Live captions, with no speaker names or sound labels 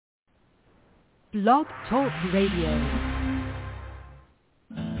Blog Talk Radio.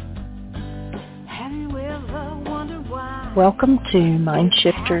 Welcome to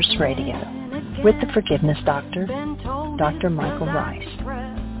MindShifters Radio with the Forgiveness Doctor, Dr. Michael Ryce.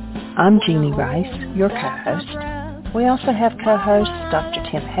 I'm Jeannie Ryce, your co-host. We also have co-hosts Dr.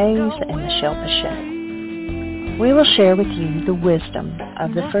 Tim Hayes and Michelle Pacheco. We will share with you the wisdom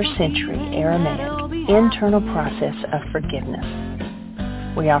of the first century Aramaic internal process of forgiveness.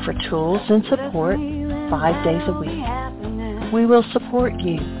 We offer tools and support 5 days a week. We will support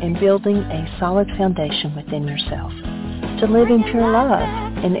you in building a solid foundation within yourself to live in pure love,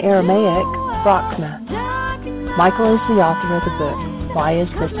 in Aramaic, Rachma. Michael is the author of the book, Why Is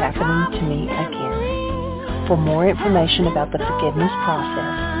This Happening to Me Again? For more information about the forgiveness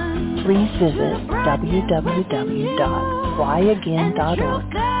process, please visit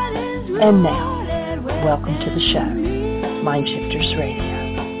www.whyagain.org. And now, welcome to the show, MindShifters Radio.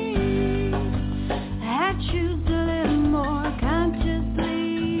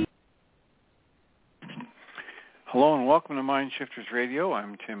 Hello and welcome to MindShifters Radio.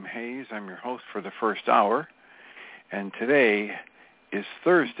 I'm Tim Hayes. I'm your host for the first hour. And today is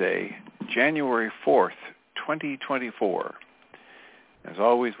Thursday, January 4th, 2024. As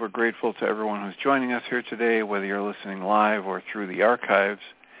always, we're grateful to everyone who's joining us here today, whether you're listening live or through the archives,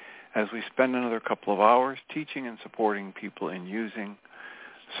 as we spend another couple of hours teaching and supporting people in using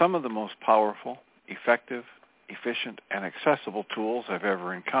some of the most powerful, effective, efficient, and accessible tools I've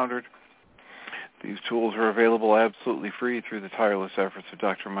ever encountered. These tools are available absolutely free through the tireless efforts of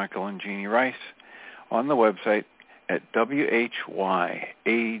Dr. Michael and Jeanie Ryce on the website at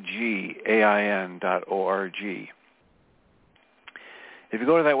whyagain.org. If you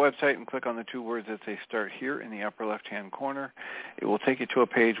go to that website and click on the two words that say Start Here in the upper left-hand corner, it will take you to a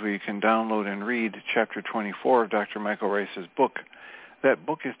page where you can download and read Chapter 24 of Dr. Michael Ryce's book. That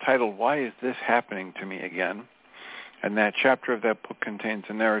book is titled, Why Is This Happening to Me Again? And that chapter of that book contains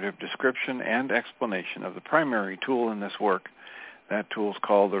a narrative description and explanation of the primary tool in this work. That tool is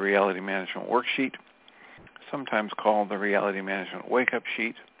called the Reality Management Worksheet, sometimes called the Reality Management Wake-Up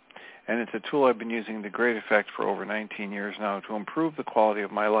Sheet. And it's a tool I've been using to great effect for over 19 years now to improve the quality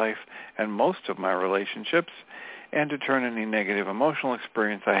of my life and most of my relationships, and to turn any negative emotional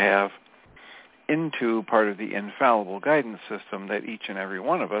experience I have into part of the infallible guidance system that each and every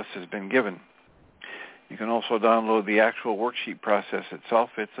one of us has been given. You can also download the actual worksheet process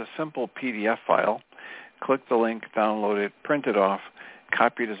itself. It's a simple PDF file. Click the link, download it, print it off,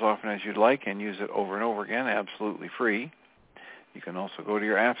 copy it as often as you'd like, and use it over and over again, absolutely free. You can also go to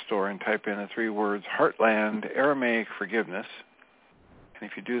your app store and type in the three words Heartland Aramaic Forgiveness. And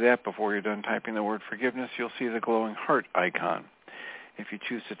if you do that before you're done typing the word forgiveness, you'll see the glowing heart icon. If you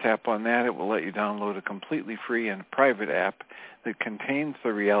choose to tap on that, it will let you download a completely free and private app that contains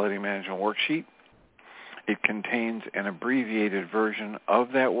the Reality Management Worksheet. It contains an abbreviated version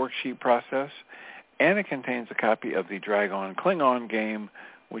of that worksheet process, and it contains a copy of the Dragon Klingon game,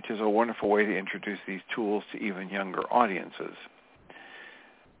 which is a wonderful way to introduce these tools to even younger audiences.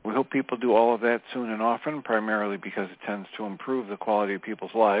 We hope people do all of that soon and often, primarily because it tends to improve the quality of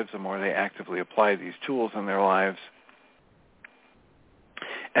people's lives the more they actively apply these tools in their lives.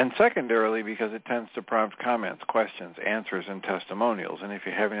 And secondarily, because it tends to prompt comments, questions, answers, and testimonials. And if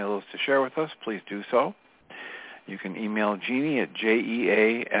you have any of those to share with us, please do so. You can email Jeanie at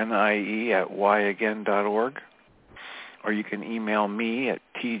jeanie@whyagain.org, or you can email me at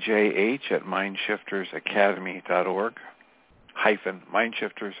tjh@mindshiftersacademy.org,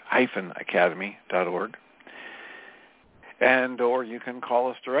 mindshifters-academy.org. Or you can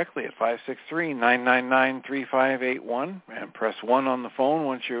call us directly at 563-999-3581 and press 1 on the phone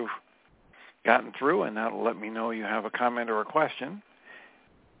once you've gotten through, and that'll let me know you have a comment or a question.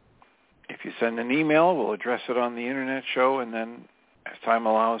 If you send an email, we'll address it on the Internet show, and then, as time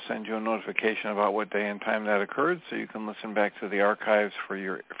allows, send you a notification about what day and time that occurred so you can listen back to the archives for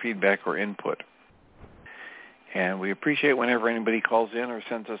your feedback or input. And we appreciate whenever anybody calls in or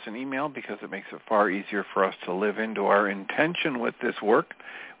sends us an email, because it makes it far easier for us to live into our intention with this work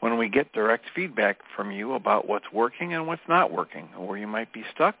when we get direct feedback from you about what's working and what's not working, or where you might be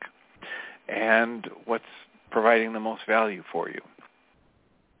stuck, and what's providing the most value for you.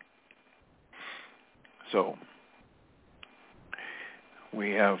 So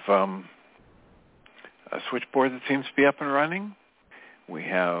we have a switchboard that seems to be up and running. We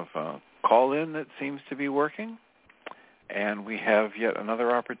have a call-in that seems to be working. And we have yet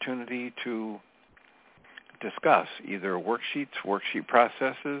another opportunity to discuss either worksheets, worksheet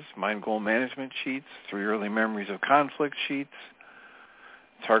processes, mind goal management sheets, 3 early memories of conflict sheets,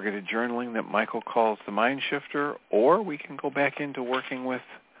 targeted journaling that Michael calls the Mind Shifter, or we can go back into working with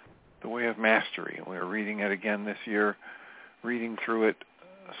The Way of Mastery. We're reading it again this year, reading through it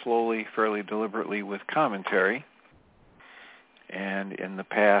slowly, fairly deliberately with commentary. And in the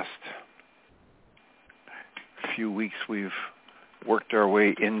past few weeks, we've worked our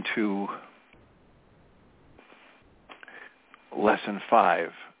way into Lesson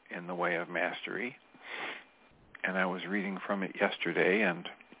 5 in The Way of Mastery. And I was reading from it yesterday, and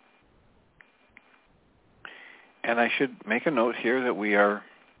I should make a note here that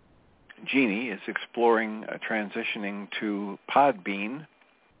Jeannie is exploring transitioning to Podbean,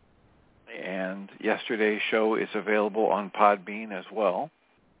 and yesterday's show is available on Podbean as well,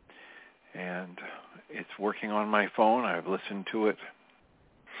 and it's working on my phone. I've listened to it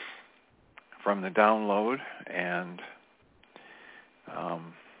from the download, and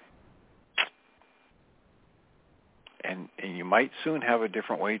you might soon have a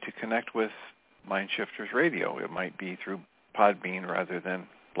different way to connect with MindShifters Radio. It might be through Podbean rather than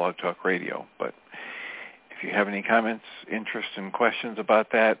Blog Talk Radio. But if you have any comments, interests, and questions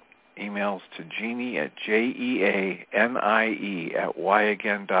about that, emails to Jeanie at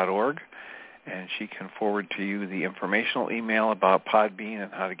jeanie@yagain.org, and she can forward to you the informational email about Podbean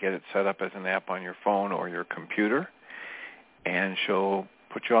and how to get it set up as an app on your phone or your computer, and she'll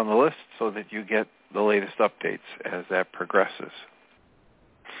put you on the list so that you get the latest updates as that progresses.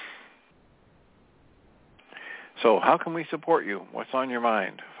 So how can we support you? What's on your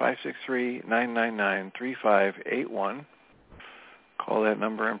mind? 563-999-3581. Call that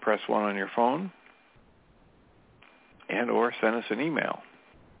number and press 1 on your phone, and or send us an email.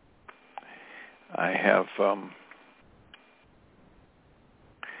 I have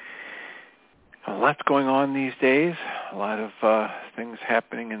a lot going on these days, a lot of things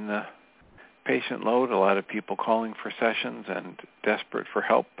happening in the patient load, a lot of people calling for sessions and desperate for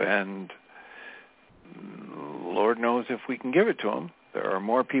help, and Lord knows if we can give it to them. There are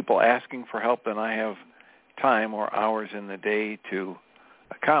more people asking for help than I have time or hours in the day to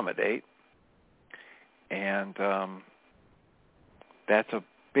accommodate, and that's a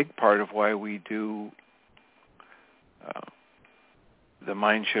big part of why we do the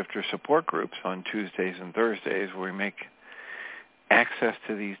MindShifter support groups on Tuesdays and Thursdays, where we make access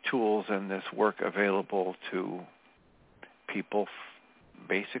to these tools and this work available to people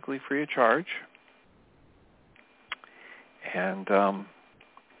basically free of charge. And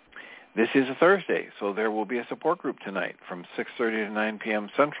this is a Thursday, so there will be a support group tonight from 6:30 to 9 p.m.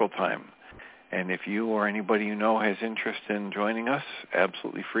 Central Time. And if you or anybody you know has interest in joining us,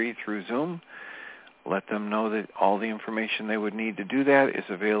 absolutely free through Zoom, let them know that all the information they would need to do that is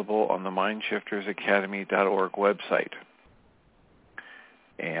available on the MindShiftersAcademy.org website.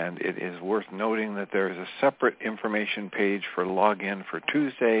 And it is worth noting that there is a separate information page for login for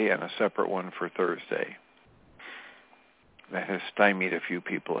Tuesday and a separate one for Thursday. That has stymied a few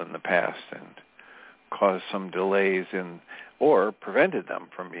people in the past and caused some delays or prevented them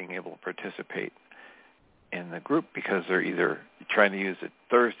from being able to participate in the group because they're either trying to use a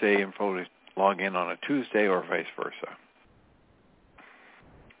Thursday info to log in on a Tuesday or vice versa.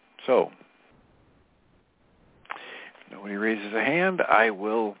 So, if nobody raises a hand, I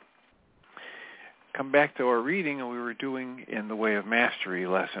will come back to our reading we were doing in The Way of Mastery,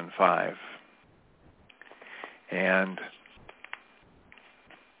 Lesson 5. And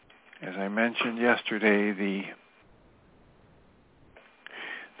as I mentioned yesterday, the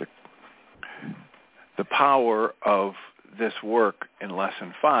power of this work in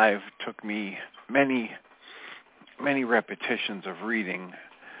Lesson 5 took me many repetitions of reading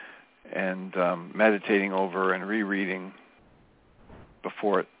and meditating over and rereading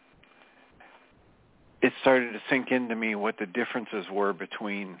before it started to sink into me what the differences were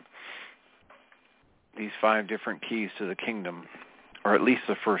between these 5 different keys to the kingdom, or at least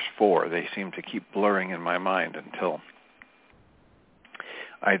the first 4. They seemed to keep blurring in my mind until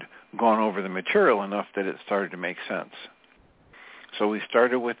I'd gone over the material enough that it started to make sense. So we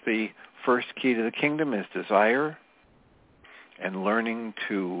started with the first key to the kingdom is desire, and learning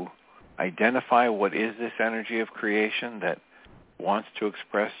to identify what is this energy of creation that wants to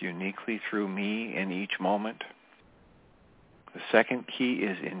express uniquely through me in each moment. The second key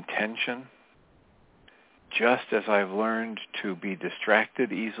is intention. Just as I've learned to be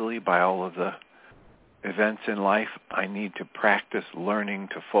distracted easily by all of the events in life, I need to practice learning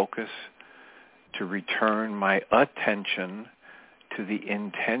to focus, to return my attention to the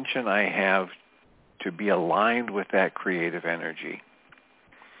intention I have to be aligned with that creative energy,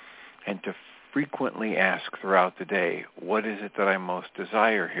 and to frequently ask throughout the day, what is it that I most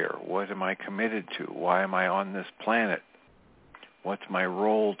desire here? What am I committed to? Why am I on this planet? What's my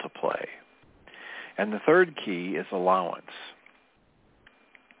role to play? And the third key is allowance.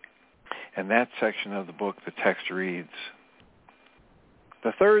 In that section of the book, the text reads,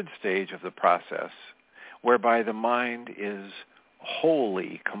 "The third stage of the process, whereby the mind is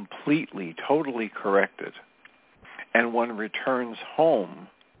wholly, completely, totally corrected, and one returns home,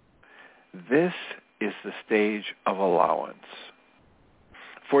 this is the stage of allowance.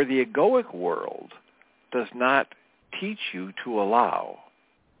 For the egoic world does not teach you to allow.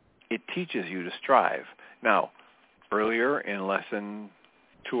 It teaches you to strive." Now, earlier in lesson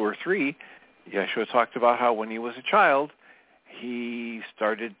 2 or 3, Yeshua talked about how when he was a child, he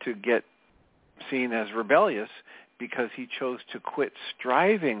started to get seen as rebellious because he chose to quit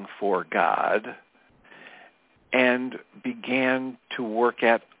striving for God and began to work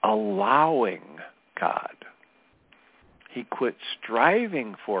at allowing God. He quit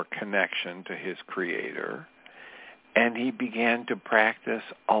striving for connection to his Creator, and he began to practice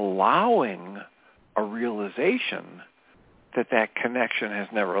allowing a realization that that connection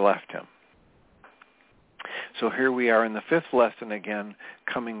has never left him. So here we are in the 5th lesson again,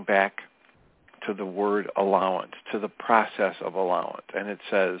 coming back to the word allowance, to the process of allowance. And it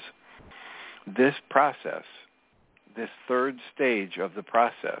says, this process, this third stage of the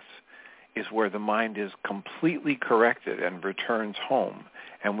process, is where the mind is completely corrected and returns home.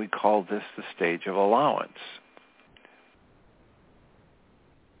 And we call this the stage of allowance.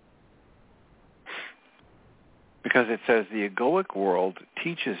 Because it says the egoic world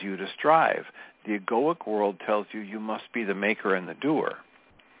teaches you to strive. The egoic world tells you you must be the maker and the doer.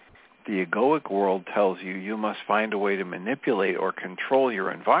 The egoic world tells you you must find a way to manipulate or control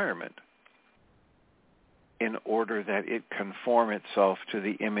your environment in order that it conform itself to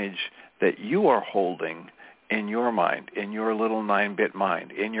the image that you are holding in your mind, in your little 9-bit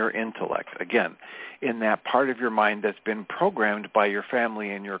mind, in your intellect. Again, in that part of your mind that's been programmed by your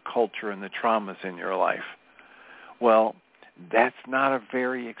family and your culture and the traumas in your life. Well, that's not a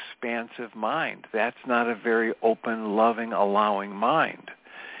very expansive mind. That's not a very open, loving, allowing mind.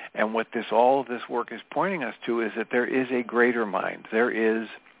 And what all of this work is pointing us to is that there is a greater mind. There is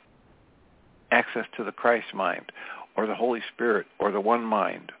access to the Christ mind, or the Holy Spirit, or the one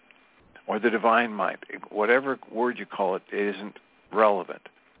mind, or the divine mind. Whatever word you call it, it isn't relevant.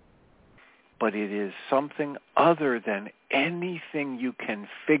 But it is something other than anything you can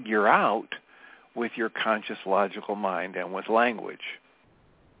figure out with your conscious logical mind and with language.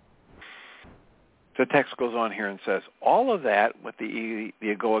 The text goes on here and says, all of that, what the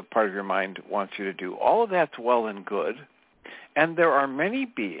egoic part of your mind wants you to do, all of that's well and good, and there are many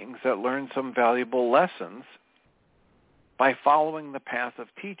beings that learn some valuable lessons by following the path of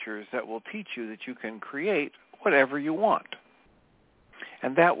teachers that will teach you that you can create whatever you want.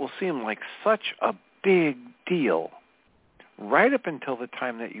 And that will seem like such a big deal right up until the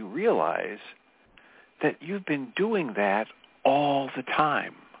time that you realize that you've been doing that all the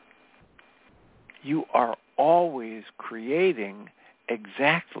time. You are always creating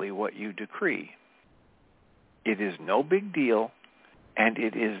exactly what you decree. It is no big deal, and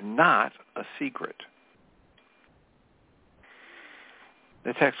it is not a secret.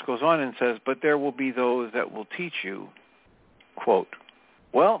 The text goes on and says, but there will be those that will teach you, quote,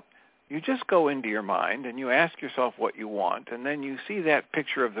 well, you just go into your mind and you ask yourself what you want, and then you see that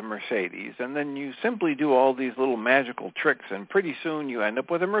picture of the Mercedes, and then you simply do all these little magical tricks, and pretty soon you end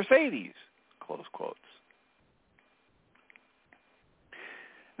up with a Mercedes, close quotes.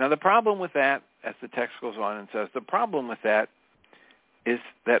 Now the problem with that, as the text goes on and says, the problem with that is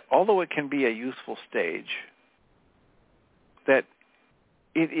that although it can be a useful stage, that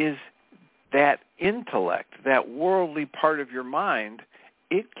it is that intellect, that worldly part of your mind,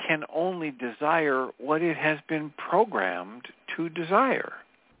 it can only desire what it has been programmed to desire.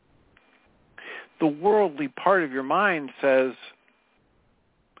 The worldly part of your mind says,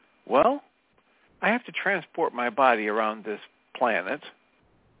 well, I have to transport my body around this planet.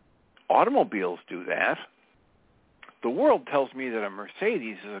 Automobiles do that. The world tells me that a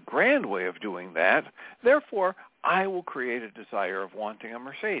Mercedes is a grand way of doing that. Therefore, I will create a desire of wanting a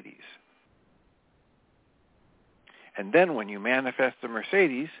Mercedes. And then when you manifest the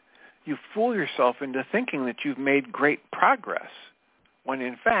Mercedes, you fool yourself into thinking that you've made great progress, when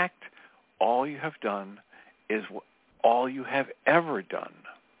in fact, all you have done is all you have ever done.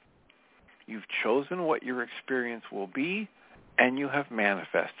 You've chosen what your experience will be, and you have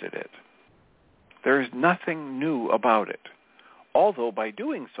manifested it. There is nothing new about it, although by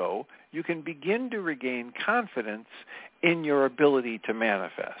doing so, you can begin to regain confidence in your ability to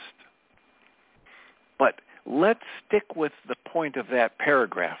manifest. But let's stick with the point of that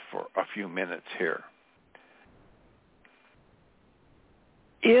paragraph for a few minutes here.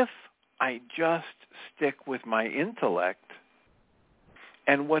 If I just stick with my intellect,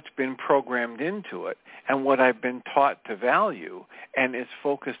 and what's been programmed into it and what I've been taught to value, and it's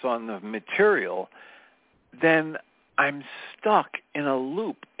focused on the material, then I'm stuck in a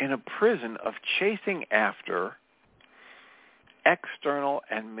loop, in a prison of chasing after external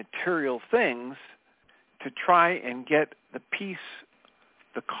and material things to try and get the peace,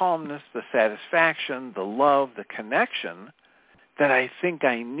 the calmness, the satisfaction, the love, the connection that I think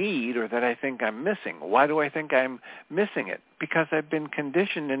I need or that I think I'm missing. Why do I think I'm missing it? Because I've been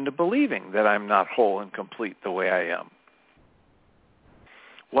conditioned into believing that I'm not whole and complete the way I am.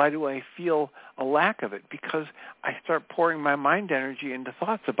 Why do I feel a lack of it? Because I start pouring my mind energy into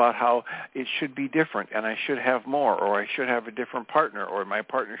thoughts about how it should be different and I should have more, or I should have a different partner, or my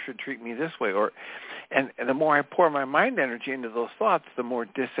partner should treat me this way. And the more I pour my mind energy into those thoughts, the more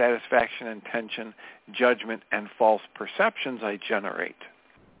dissatisfaction and tension, judgment, and false perceptions I generate.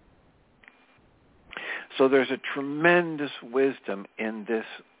 So there's a tremendous wisdom in this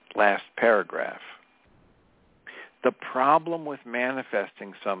last paragraph. The problem with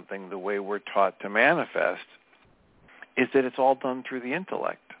manifesting something the way we're taught to manifest is that it's all done through the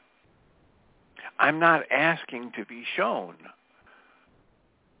intellect. I'm not asking to be shown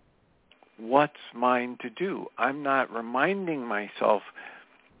what's mine to do. I'm not reminding myself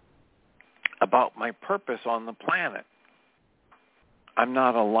about my purpose on the planet. I'm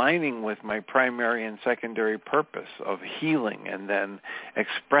not aligning with my primary and secondary purpose of healing and then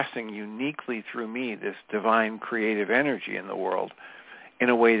expressing uniquely through me this divine creative energy in the world in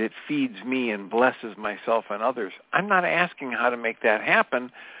a way that feeds me and blesses myself and others. I'm not asking how to make that happen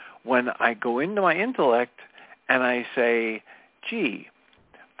when I go into my intellect and I say, gee,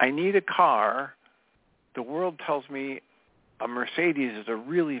 I need a car. The world tells me a Mercedes is a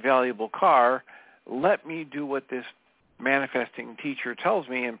really valuable car. Let me do what this manifesting teacher tells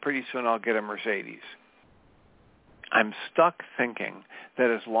me, and pretty soon I'll get a Mercedes. I'm stuck thinking that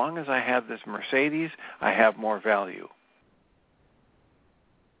as long as I have this Mercedes, I have more value.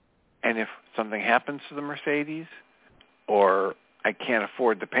 And if something happens to the Mercedes, or I can't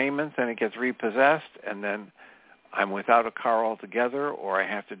afford the payments and it gets repossessed, and then I'm without a car altogether, or I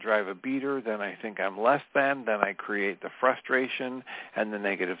have to drive a beater, then I think I'm less than, then I create the frustration and the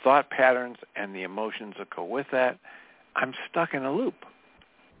negative thought patterns and the emotions that go with that. I'm stuck in a loop.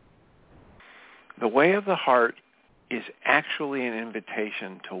 The way of the heart is actually an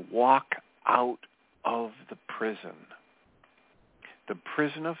invitation to walk out of the prison. The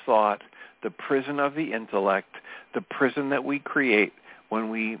prison of thought, the prison of the intellect, the prison that we create when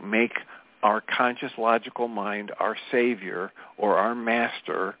we make our conscious logical mind our savior or our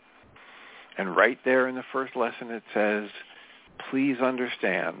master. And right there in the first lesson it says, please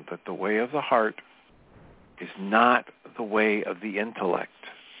understand that the way of the heart is not the way of the intellect.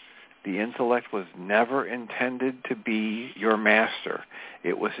 The intellect was never intended to be your master.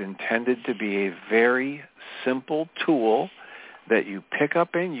 It was intended to be a very simple tool that you pick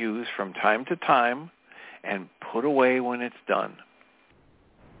up and use from time to time and put away when it's done.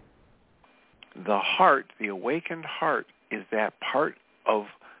 The heart, the awakened heart, is that part of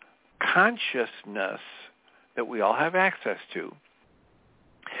consciousness that we all have access to,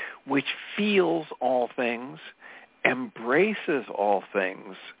 which feels all things, embraces all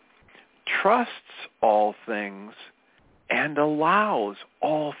things, trusts all things, and allows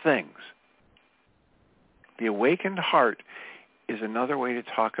all things. The awakened heart is another way to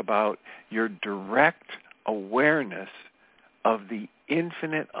talk about your direct awareness of the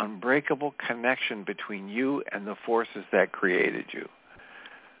infinite, unbreakable connection between you and the forces that created you.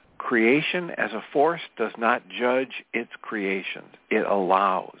 Creation as a force does not judge its creations. It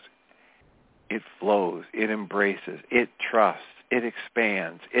allows. It flows. It embraces. It trusts. It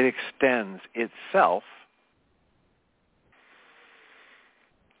expands. It extends itself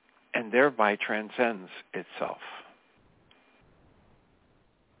and thereby transcends itself.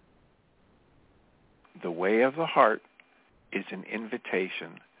 The way of the heart is an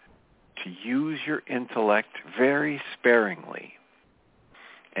invitation to use your intellect very sparingly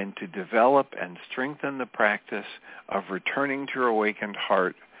and to develop and strengthen the practice of returning to your awakened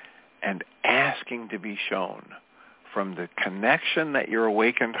heart and asking to be shown from the connection that your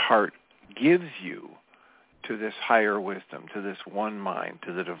awakened heart gives you to this higher wisdom, to this one mind,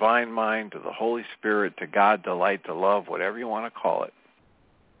 to the divine mind, to the Holy Spirit, to God, to light, to love, whatever you want to call it.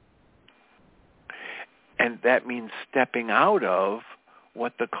 And that means stepping out of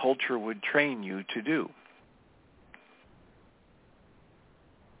what the culture would train you to do.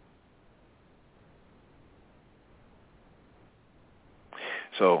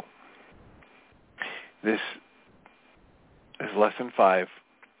 So this is lesson 5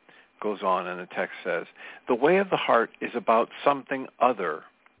 goes on, and the text says, the way of the heart is about something other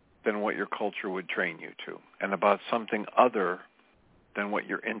than what your culture would train you to, and about something other than what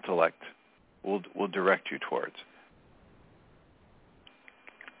your intellect will direct you towards.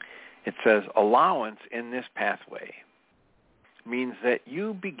 It says, allowance in this pathway means that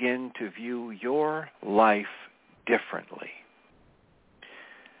you begin to view your life differently.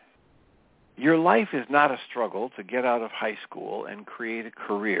 Your life is not a struggle to get out of high school and create a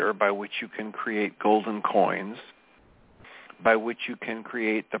career by which you can create golden coins, by which you can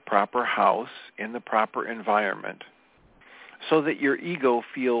create the proper house in the proper environment, so that your ego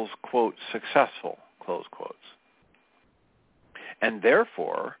feels, quote, successful, close quotes. And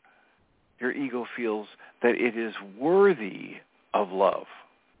therefore, your ego feels that it is worthy of love.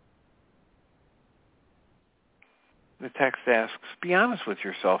 The text asks, be honest with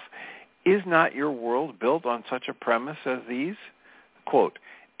yourself. Is not your world built on such a premise as these? Quote,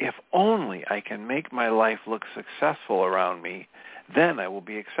 if only I can make my life look successful around me, then I will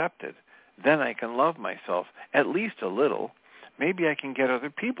be accepted. Then I can love myself, at least a little. Maybe I can get other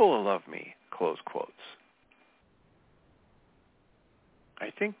people to love me, close quotes.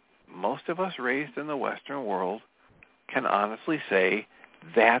 I think most of us raised in the Western world can honestly say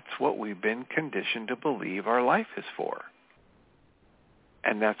that's what we've been conditioned to believe our life is for.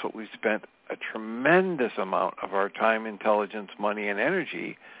 And that's what we've spent a tremendous amount of our time, intelligence, money, and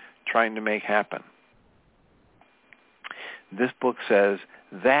energy trying to make happen. This book says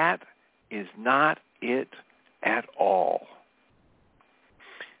that is not it at all.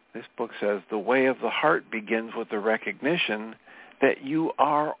 This book says the way of the heart begins with the recognition that you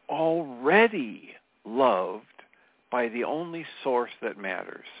are already loved by the only source that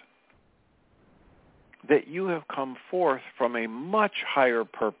matters. That you have come forth from a much higher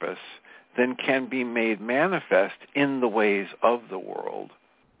purpose than can be made manifest in the ways of the world.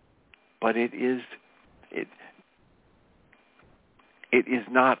 But it is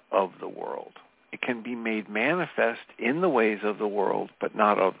not of the world. It can be made manifest in the ways of the world, but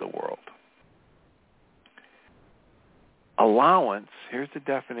not of the world. Allowance, here's the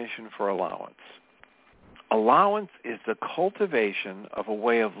definition for allowance. Allowance is the cultivation of a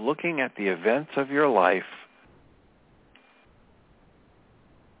way of looking at the events of your life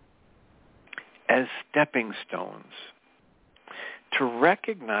as stepping stones. To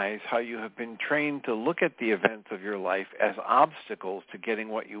recognize how you have been trained to look at the events of your life as obstacles to getting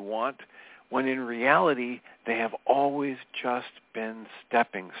what you want, when in reality they have always just been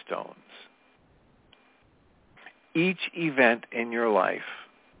stepping stones. Each event in your life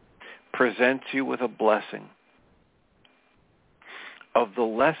presents you with a blessing of the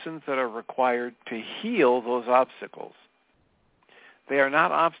lessons that are required to heal those obstacles. They are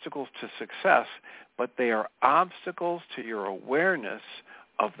not obstacles to success, but they are obstacles to your awareness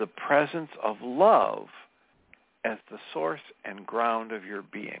of the presence of love as the source and ground of your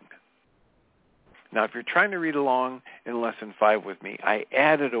being. Now, if you're trying to read along in Lesson 5 with me, I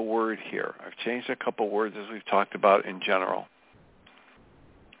added a word here. I've changed a couple words as we've talked about in general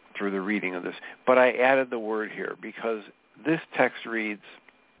through the reading of this. But I added the word here because this text reads,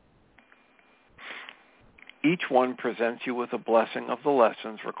 each one presents you with a blessing of the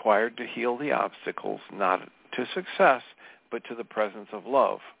lessons required to heal the obstacles, not to success, but to the presence of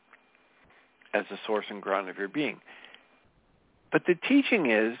love as the source and ground of your being. But the teaching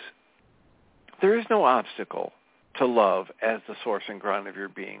is, there is no obstacle to love as the source and ground of your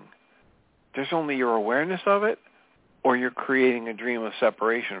being. There's only your awareness of it, or you're creating a dream of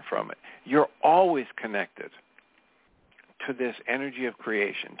separation from it. You're always connected to this energy of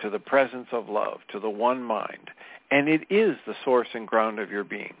creation, to the presence of love, to the one mind. And it is the source and ground of your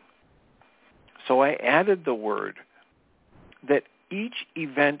being. So I added the word that each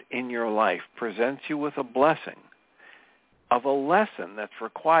event in your life presents you with a blessing of a lesson that's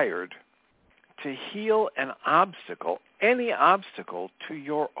required to heal an obstacle, any obstacle, to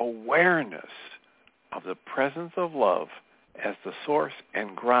your awareness of the presence of love as the source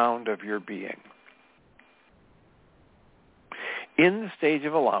and ground of your being. In the stage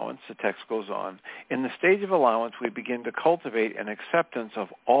of allowance, the text goes on, in the stage of allowance, we begin to cultivate an acceptance of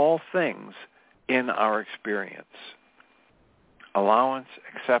all things in our experience. Allowance,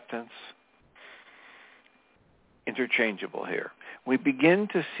 acceptance, interchangeable here. We begin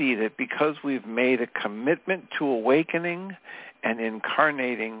to see that because we've made a commitment to awakening and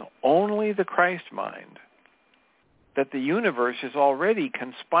incarnating only the Christ mind, that the universe is already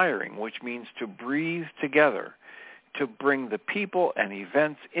conspiring, which means to breathe together, to bring the people and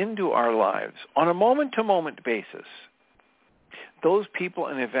events into our lives on a moment-to-moment basis. Those people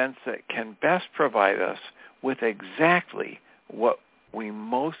and events that can best provide us with exactly what we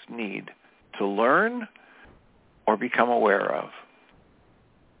most need to learn or become aware of.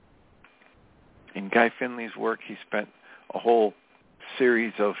 In Guy Finley's work, he spent a whole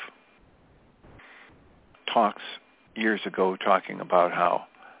series of talks years ago talking about how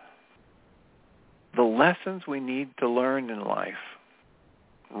the lessons we need to learn in life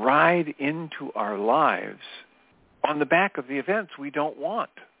ride into our lives on the back of the events we don't want.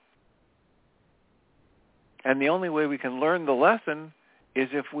 And the only way we can learn the lesson is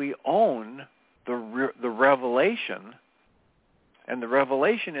if we own the revelation. And the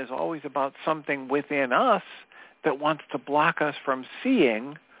revelation is always about something within us that wants to block us from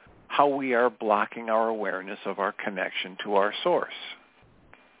seeing how we are blocking our awareness of our connection to our source.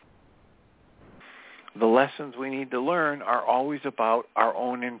 The lessons we need to learn are always about our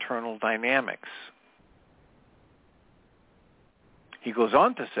own internal dynamics. He goes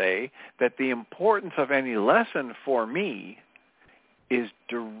on to say that the importance of any lesson for me is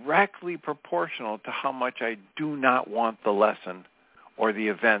directly proportional to how much I do not want the lesson or the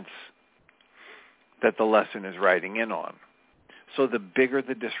events that the lesson is riding in on. So the bigger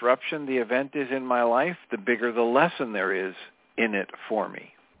the disruption the event is in my life, the bigger the lesson there is in it for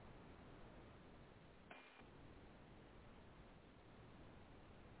me.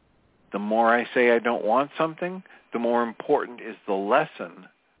 The more I say I don't want something, the more important is the lesson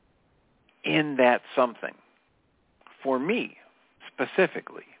in that something, for me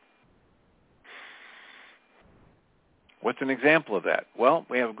specifically. What's an example of that? Well,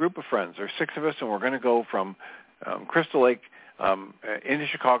 we have a group of friends. There's 6 of us, and we're going to go from Crystal Lake into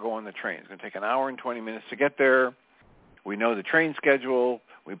Chicago on the train. It's going to take an hour and 20 minutes to get there. We know the train schedule.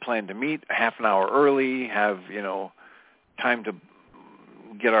 We plan to meet a half an hour early, have, time to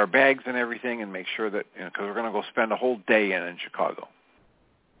get our bags and everything and make sure that, because we're going to go spend a whole day in Chicago.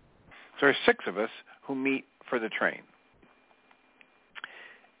 So there's 6 of us who meet for the train.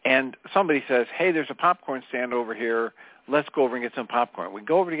 And somebody says, hey, there's a popcorn stand over here. Let's go over and get some popcorn. We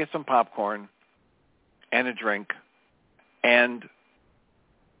go over to get some popcorn and a drink. And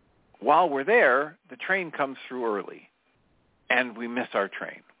while we're there, the train comes through early. And we miss our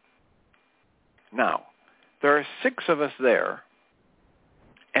train. Now, there are 6 of us there.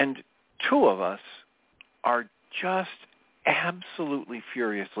 And 2 of us are just absolutely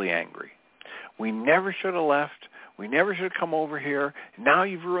furiously angry. We never should have left. We never should have come over here. Now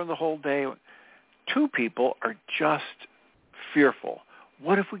you've ruined the whole day. 2 people are just fearful.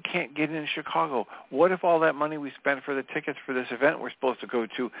 What if we can't get into Chicago? What if all that money we spent for the tickets for this event we're supposed to go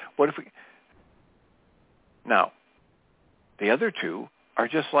to, what if we... Now, the other 2 are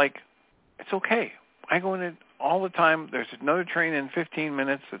just like, it's okay. I go in it all the time. There's another train in 15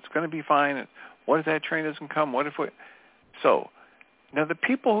 minutes. It's going to be fine. What if that train doesn't come? What if we... So, now the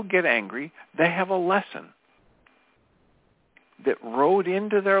people who get angry, they have a lesson that rode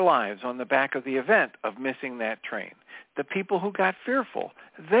into their lives on the back of the event of missing that train. The people who got fearful,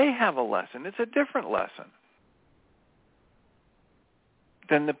 they have a lesson. It's a different lesson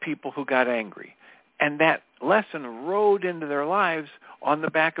than the people who got angry. And that lesson rode into their lives on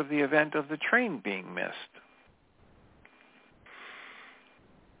the back of the event of the train being missed.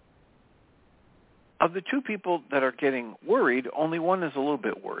 Of the 2 people that are getting worried, only one is a little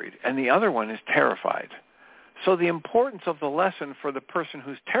bit worried, and the other one is terrified. So the importance of the lesson for the person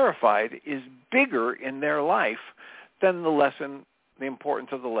who's terrified is bigger in their life than the importance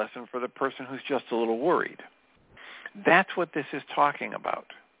of the lesson for the person who's just a little worried. That's what this is talking about.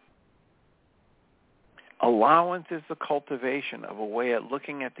 Allowance is the cultivation of a way at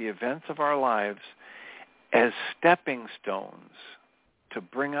looking at the events of our lives as stepping stones to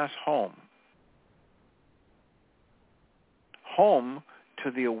bring us home. Home to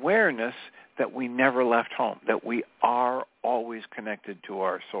the awareness that we never left home, that we are always connected to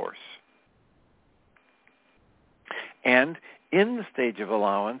our source. And in the stage of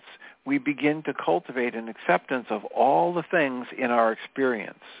allowance, we begin to cultivate an acceptance of all the things in our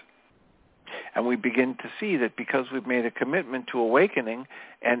experience. And we begin to see that because we've made a commitment to awakening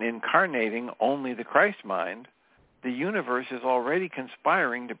and incarnating only the Christ mind, the universe is already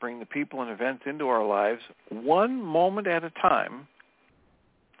conspiring to bring the people and events into our lives one moment at a time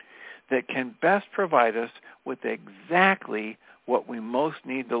that can best provide us with exactly what we most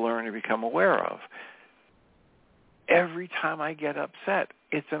need to learn to become aware of. Every time I get upset,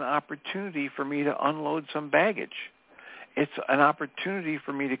 it's an opportunity for me to unload some baggage. It's an opportunity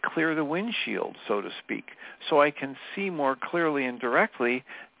for me to clear the windshield, so to speak, so I can see more clearly and directly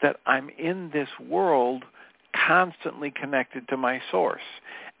that I'm in this world constantly connected to my source.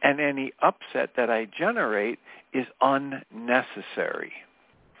 And any upset that I generate is unnecessary.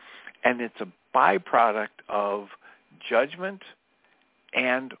 And it's a byproduct of judgment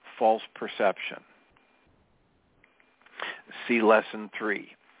and false perception. See Lesson 3.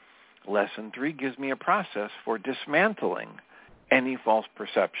 Lesson 3 gives me a process for dismantling any false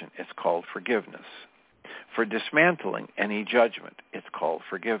perception. It's called forgiveness. For dismantling any judgment, it's called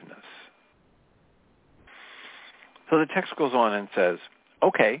forgiveness. So the text goes on and says,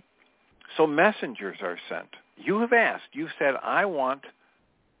 okay, so messengers are sent. You have asked. You've said, I want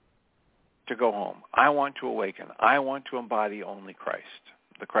to go home. I want to awaken. I want to embody only Christ,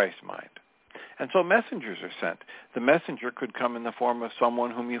 the Christ mind. And so messengers are sent. The messenger could come in the form of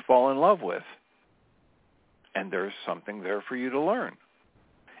someone whom you fall in love with. And there's something there for you to learn.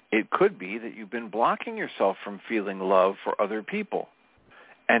 It could be that you've been blocking yourself from feeling love for other people.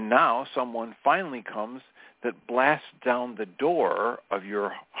 And now someone finally comes that blasts down the door of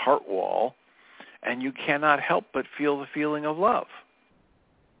your heart wall, and you cannot help but feel the feeling of love.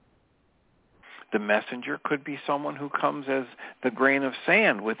 The messenger could be someone who comes as the grain of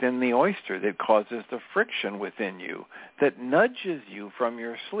sand within the oyster that causes the friction within you, that nudges you from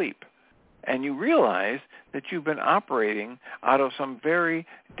your sleep. And you realize that you've been operating out of some very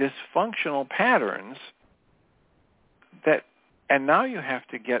dysfunctional patterns and now you have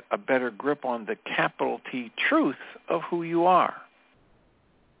to get a better grip on the capital T truth of who you are.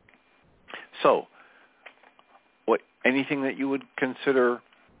 So, anything that you would consider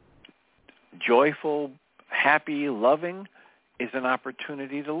joyful, happy, loving is an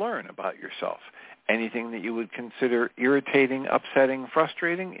opportunity to learn about yourself. Anything that you would consider irritating, upsetting,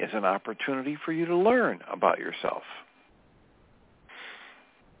 frustrating is an opportunity for you to learn about yourself.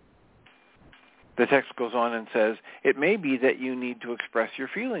 The text goes on and says, it may be that you need to express your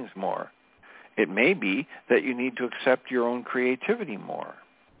feelings more. It may be that you need to accept your own creativity more.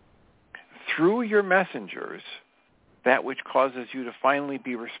 Through your messengers, that which causes you to finally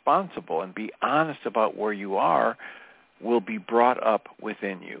be responsible and be honest about where you are will be brought up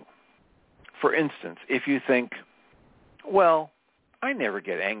within you. For instance, if you think, well, I never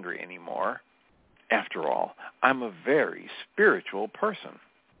get angry anymore. After all, I'm a very spiritual person.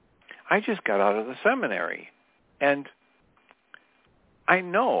 I just got out of the seminary, and I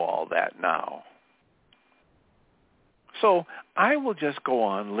know all that now. So I will just go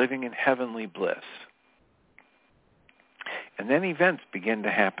on living in heavenly bliss. And then events begin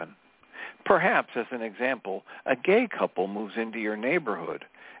to happen. Perhaps, as an example, a gay couple moves into your neighborhood,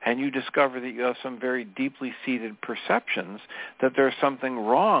 and you discover that you have some very deeply seated perceptions that there's something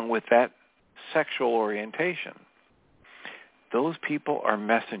wrong with that sexual orientation. Those people are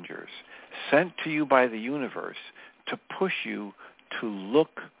messengers sent to you by the universe to push you to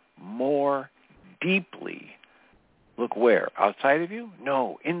look more deeply. Look where? Outside of you?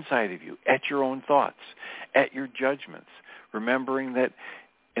 No, inside of you, at your own thoughts, at your judgments. Remembering that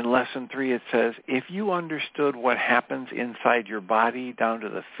in Lesson 3 it says, if you understood what happens inside your body down to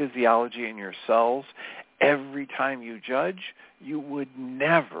the physiology in your cells, every time you judge, you would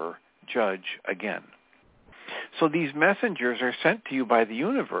never judge again. So these messengers are sent to you by the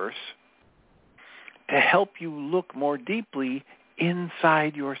universe to help you look more deeply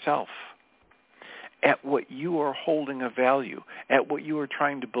inside yourself, at what you are holding of value, at what you are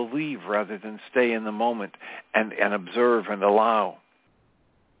trying to believe rather than stay in the moment and observe and allow.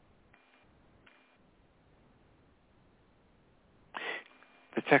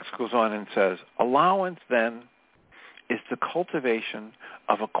 The text goes on and says, allowance then is the cultivation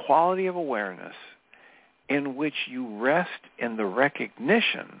of a quality of awareness in which you rest in the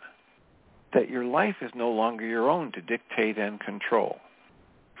recognition that your life is no longer your own to dictate and control,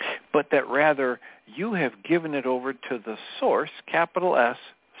 but that rather you have given it over to the source, capital S,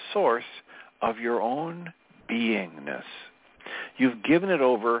 source of your own beingness. You've given it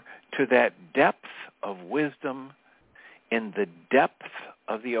over to that depth of wisdom in the depth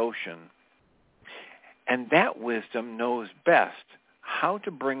of the ocean. And that wisdom knows best how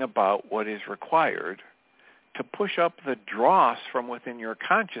to bring about what is required to push up the dross from within your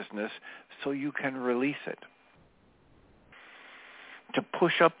consciousness so you can release it. To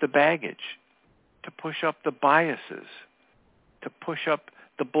push up the baggage, to push up the biases, to push up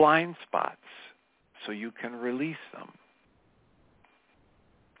the blind spots so you can release them.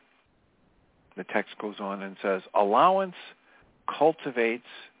 The text goes on and says, allowance cultivates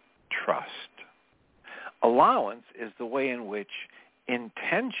trust. Allowance is the way in which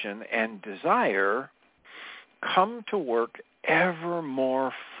intention and desire come to work ever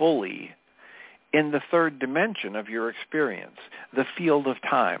more fully in the third dimension of your experience, the field of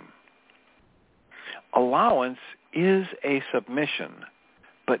time. Allowance is a submission,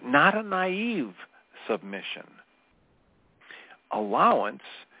 but not a naive submission. Allowance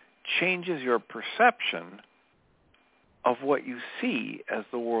changes your perception of what you see as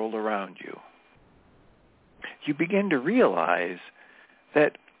the world around you. You begin to realize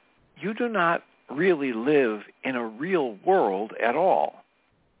that you do not really live in a real world at all.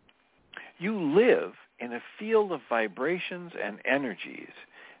 You live in a field of vibrations and energies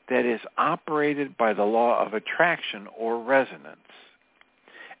that is operated by the law of attraction or resonance.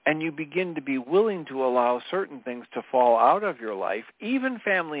 And you begin to be willing to allow certain things to fall out of your life, even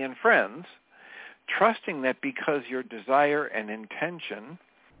family and friends, trusting that because your desire and intention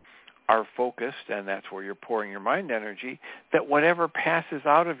are focused, and that's where you're pouring your mind energy, that whatever passes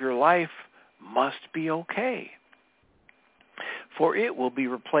out of your life must be okay. For it will be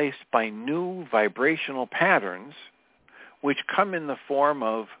replaced by new vibrational patterns which come in the form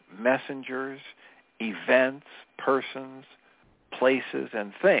of messengers, events, persons, places,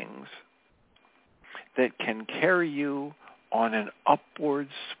 and things that can carry you on an upward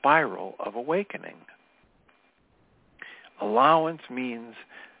spiral of awakening. Allowance means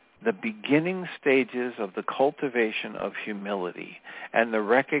the beginning stages of the cultivation of humility and the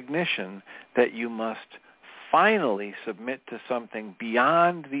recognition that you must finally submit to something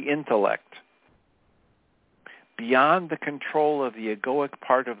beyond the intellect, beyond the control of the egoic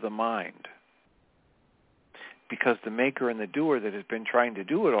part of the mind, because the maker and the doer that has been trying to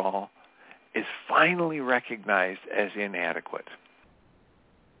do it all is finally recognized as inadequate.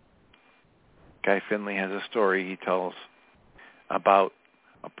 Guy Finley has a story he tells about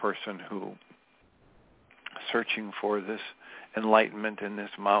a person who, searching for this enlightenment in this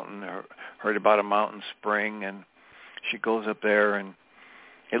mountain, heard about a mountain spring, and she goes up there, and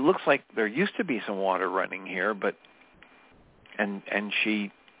it looks like there used to be some water running here, but and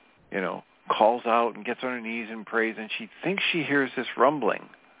she, calls out and gets on her knees and prays, and she thinks she hears this rumbling.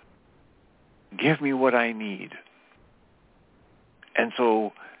 Give me what I need. And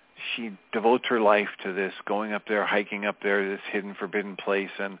so she devotes her life to this, going up there, hiking up there, this hidden, forbidden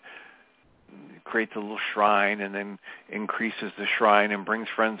place, and creates a little shrine, and then increases the shrine and brings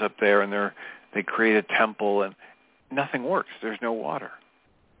friends up there, and they create a temple, and nothing works. There's no water.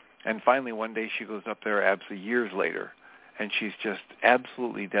 And finally, one day she goes up there, absolutely years later, and she's just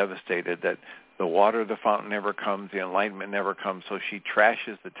absolutely devastated that the water of the fountain never comes, the enlightenment never comes, so she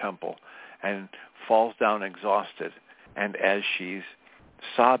trashes the temple and falls down exhausted. And as she's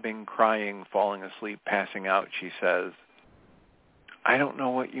sobbing, crying, falling asleep, passing out, she says, I don't know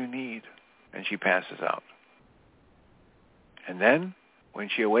what you need. And she passes out. And then, when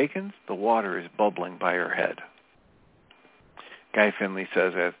she awakens, the water is bubbling by her head. Guy Finley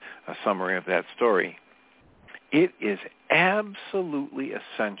says, as a summary of that story, it is absolutely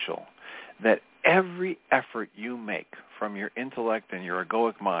essential that every effort you make from your intellect and your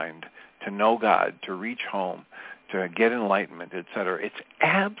egoic mind to know God, to reach home, to get enlightenment, etc., it's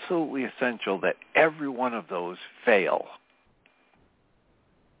absolutely essential that every one of those fail.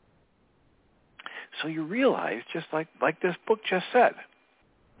 So you realize, just like this book just said,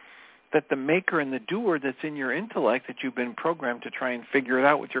 that the maker and the doer that's in your intellect that you've been programmed to try and figure it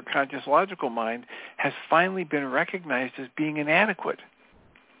out with your conscious logical mind has finally been recognized as being inadequate.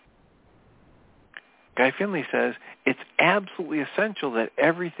 Guy Finley says it's absolutely essential that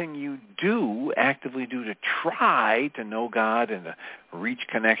everything you do, actively do to try to know God and to reach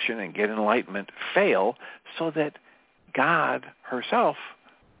connection and get enlightenment, fail so that God herself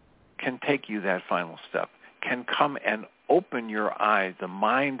can take you that final step, can come and open your eyes, the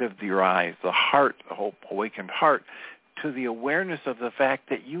mind of your eyes, the heart, the whole awakened heart, to the awareness of the fact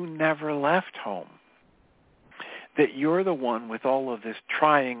that you never left home, that you're the one with all of this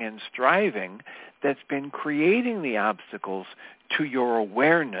trying and striving that's been creating the obstacles to your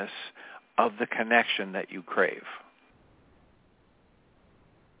awareness of the connection that you crave.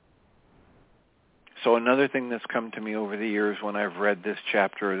 So another thing that's come to me over the years when I've read this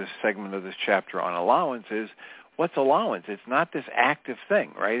chapter, or this segment of this chapter on allowance is, what's allowance? It's not this active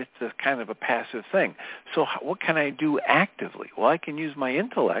thing, right? It's this kind of a passive thing. So what can I do actively? Well, I can use my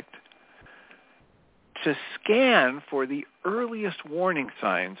intellect to scan for the earliest warning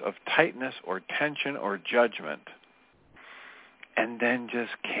signs of tightness or tension or judgment, and then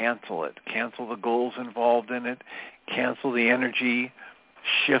just cancel it. Cancel the goals involved in it. Cancel the energy.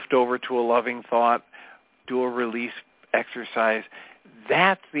 Shift over to a loving thought. Do a release exercise.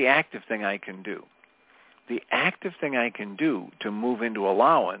 That's the active thing I can do. The active thing I can do to move into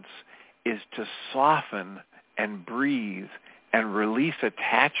allowance is to soften and breathe and release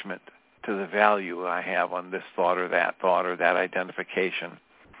attachment to the value I have on this thought or that identification.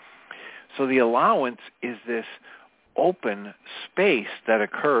 So the allowance is this open space that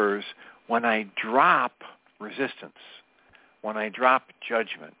occurs when I drop resistance, when I drop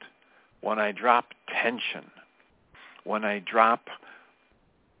judgment, when I drop tension, when I drop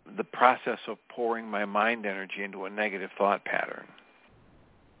the process of pouring my mind energy into a negative thought pattern.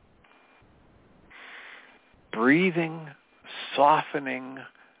 Breathing, softening,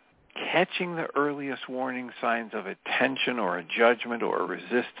 catching the earliest warning signs of a tension or a judgment or a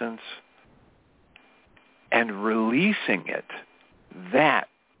resistance, and releasing it, that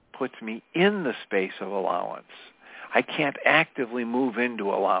puts me in the space of allowance. I can't actively move into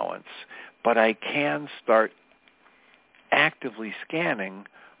allowance, but I can start actively scanning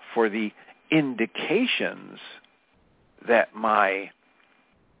for the indications that my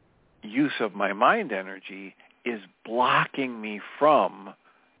use of my mind energy is blocking me from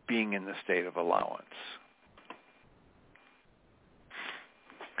being in the state of allowance.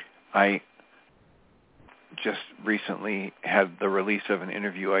 I just recently had the release of an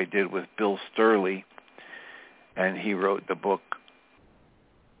interview I did with Bill Sturley, and he wrote the book,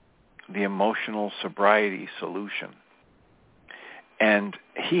 The Emotional Sobriety Solution. And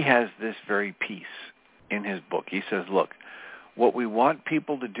he has this very piece in his book. He says, look, what we want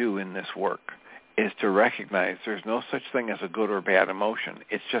people to do in this work is to recognize there's no such thing as a good or bad emotion.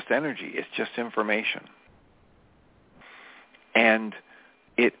 It's just energy. It's just information. And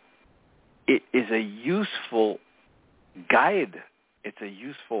it is a useful guide. It's a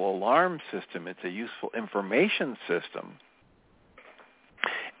useful alarm system. It's a useful information system.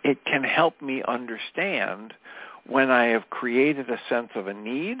 It can help me understand when I have created a sense of a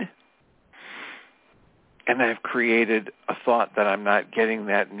need and I've created a thought that I'm not getting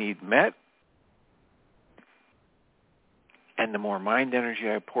that need met. And the more mind energy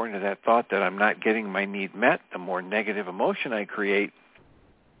I pour into that thought that I'm not getting my need met, the more negative emotion I create.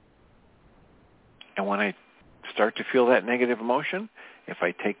 And when I start to feel that negative emotion, if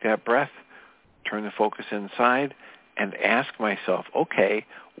I take that breath, turn the focus inside, and ask myself, okay,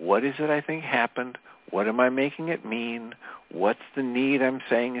 what is it I think happened? What am I making it mean? What's the need I'm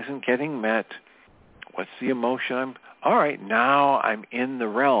saying isn't getting met? What's the emotion all right, now I'm in the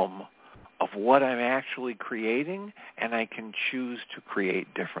realm of what I'm actually creating, and I can choose to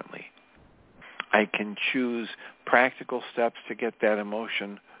create differently. I can choose practical steps to get that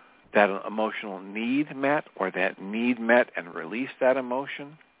emotion, that emotional need met, or that need met and release that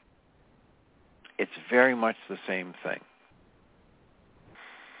emotion. It's very much the same thing.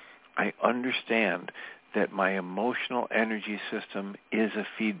 I understand that my emotional energy system is a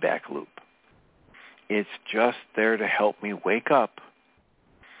feedback loop. It's just there to help me wake up,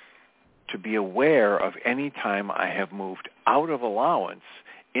 to be aware of any time I have moved out of allowance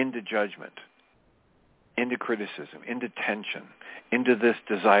into judgment, into criticism, into tension, into this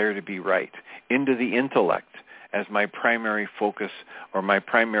desire to be right, into the intellect as my primary focus or my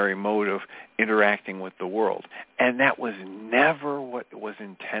primary mode of interacting with the world. And that was never what it was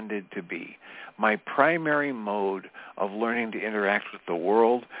intended to be. My primary mode of learning to interact with the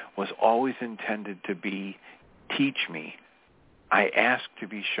world was always intended to be, teach me. I ask to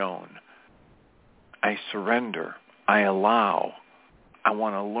be shown. I surrender. I allow. I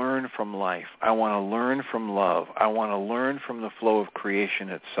want to learn from life. I want to learn from love. I want to learn from the flow of creation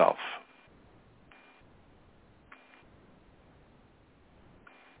itself.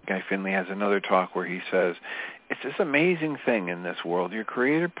 Guy Finley has another talk where he says, it's this amazing thing in this world. Your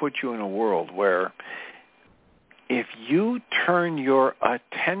Creator put you in a world where if you turn your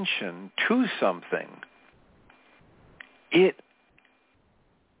attention to something, it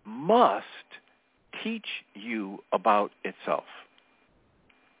must teach you about itself.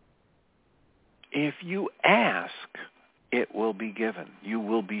 If you ask, it will be given. You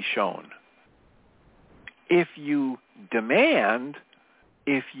will be shown. If you demand,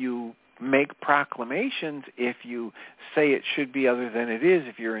 if you make proclamations, if you say it should be other than it is,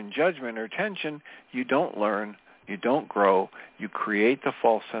 if you're in judgment or tension, you don't learn, you don't grow, you create the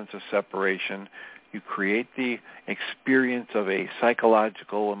false sense of separation, you create the experience of a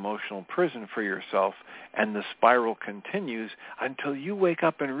psychological, emotional prison for yourself, and the spiral continues until you wake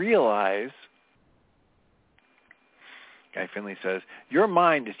up and realize, Guy Finley says, your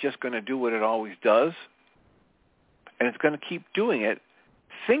mind is just going to do what it always does, and it's going to keep doing it,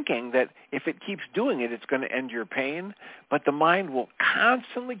 thinking that if it keeps doing it, it's going to end your pain. But the mind will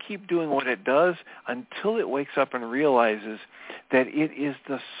constantly keep doing what it does until it wakes up and realizes that it is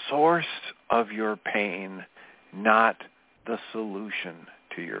the source of your pain, not the solution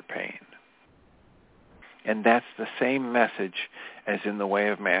to your pain. And that's the same message as in the Way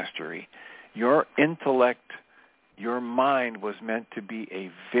of Mastery. Your intellect, your mind was meant to be a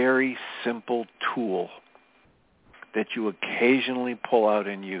very simple tool that you occasionally pull out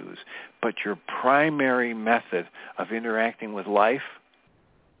and use. But your primary method of interacting with life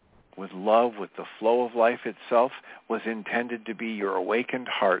with love, with the flow of life itself, was intended to be your awakened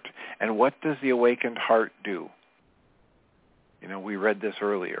heart. And what does the awakened heart do? We read this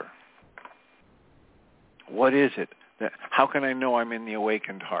earlier. What is it? How can I know I'm in the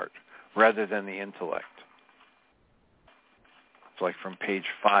awakened heart rather than the intellect? It's like from page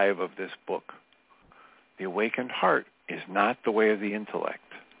 5 of this book. The awakened heart is not the way of the intellect.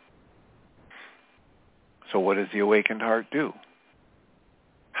 So what does the awakened heart do?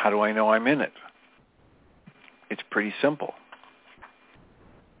 How do I know I'm in it? It's pretty simple.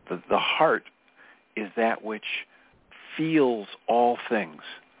 The heart is that which feels all things.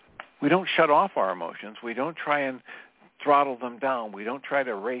 We don't shut off our emotions. We don't try and throttle them down. We don't try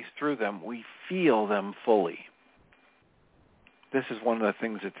to race through them. We feel them fully. This is one of the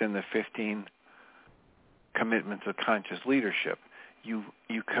things that's in the 15 commitments of conscious leadership. You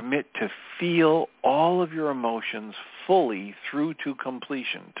commit to feel all of your emotions fully through to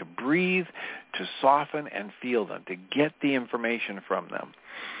completion, to breathe, to soften and feel them, to get the information from them.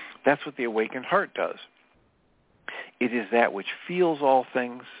 That's what the awakened heart does. It is that which feels all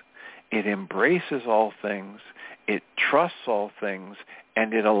things, it embraces all things, it trusts all things,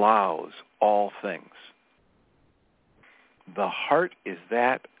 and it allows all things. The heart is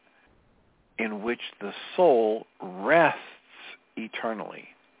that in which the soul rests eternally.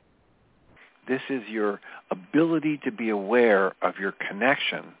 This is your ability to be aware of your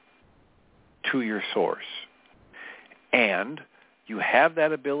connection to your source. And you have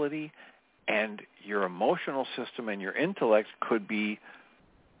that ability, and your emotional system and your intellect could be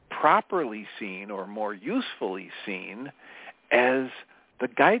properly seen or more usefully seen as the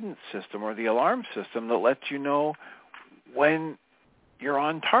guidance system or the alarm system that lets you know when you're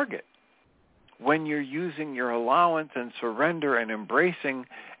on target, when you're using your allowance and surrender and embracing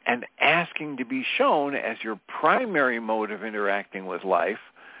and asking to be shown as your primary mode of interacting with life,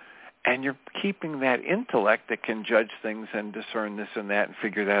 and you're keeping that intellect that can judge things and discern this and that and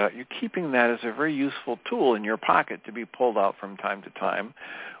figure that out. You're keeping that as a very useful tool in your pocket to be pulled out from time to time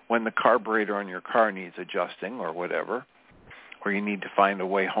when the carburetor on your car needs adjusting or whatever, or you need to find a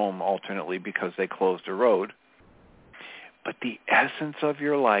way home alternately because they closed a road. But the essence of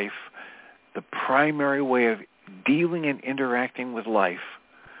your life, the primary way of dealing and interacting with life,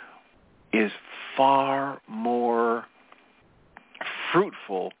 is far more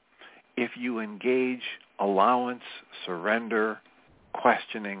fruitful if you engage allowance, surrender,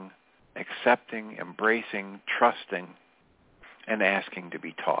 questioning, accepting, embracing, trusting, and asking to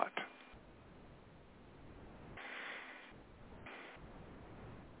be taught.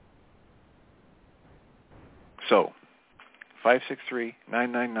 So,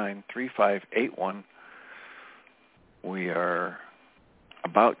 563-999-3581. We are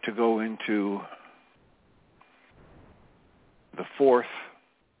about to go into the fourth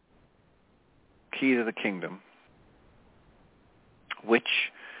key to the kingdom,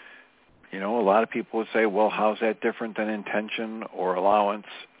 which, a lot of people would say, well, how's that different than intention or allowance?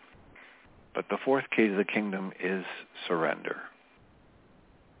 But the fourth key to the kingdom is surrender.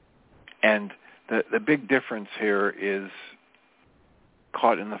 And the big difference here is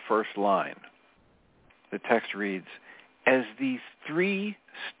caught in the first line. The text reads, as these 3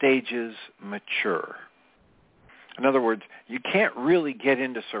 stages mature. In other words, you can't really get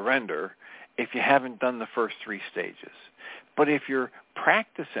into surrender if you haven't done the first 3 stages. But if you're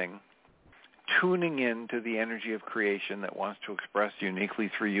practicing tuning in to the energy of creation that wants to express uniquely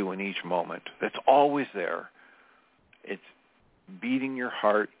through you in each moment, that's always there. It's beating your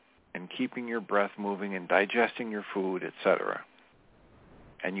heart and keeping your breath moving and digesting your food, etc.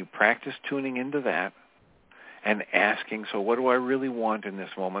 And you practice tuning into that and asking, so what do I really want in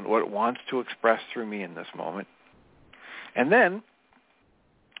this moment? What it wants to express through me in this moment? And then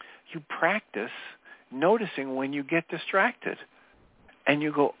you practice noticing when you get distracted. And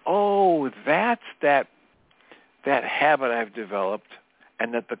you go, oh, that's that habit I've developed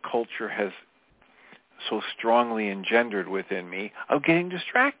and that the culture has so strongly engendered within me of getting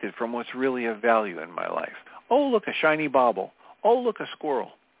distracted from what's really of value in my life. Oh, look, a shiny bauble. Oh, look, a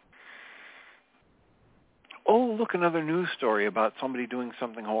squirrel. Oh, look, another news story about somebody doing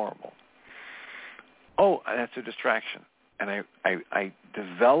something horrible. Oh, that's a distraction. And I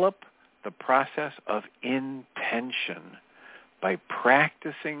develop the process of intention by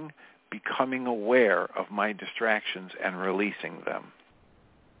practicing becoming aware of my distractions and releasing them.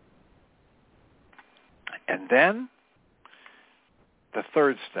 And then the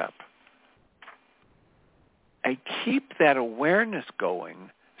third step. I keep that awareness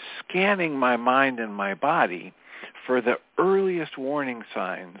going, scanning my mind and my body for the earliest warning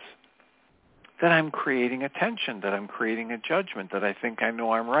signs that I'm creating a tension, that I'm creating a judgment, that I think I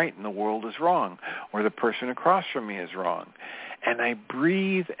know I'm right and the world is wrong, or the person across from me is wrong. And I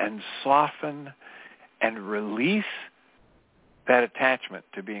breathe and soften and release that attachment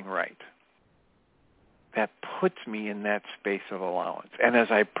to being right. That puts me in that space of allowance. And as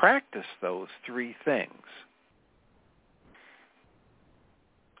I practice those three things,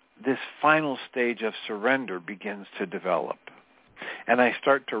 this final stage of surrender begins to develop. And I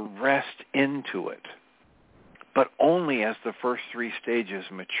start to rest into it, but only as the first three stages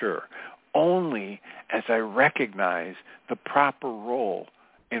mature, only as I recognize the proper role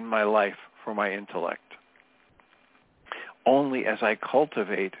in my life for my intellect, only as I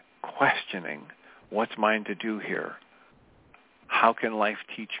cultivate questioning what's mine to do here. How can life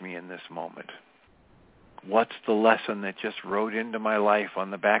teach me in this moment? What's the lesson that just rode into my life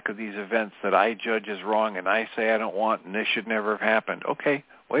on the back of these events that I judge as wrong and I say I don't want and this should never have happened? Okay,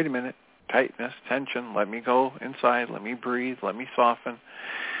 wait a minute. Tightness, tension, let me go inside, let me breathe, let me soften.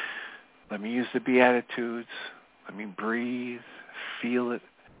 Let me use the Beatitudes. Let me breathe, feel it,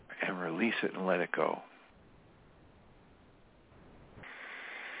 and release it and let it go.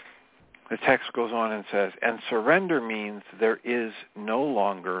 The text goes on and says, and surrender means there is no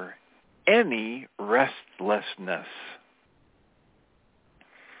longer any restlessness.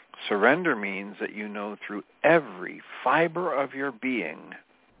 Surrender means that you know through every fiber of your being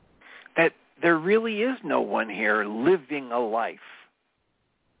that there really is no one here living a life.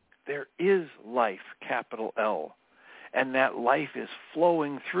 There is life, capital L, and that life is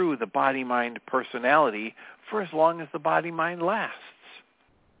flowing through the body-mind personality for as long as the body-mind lasts.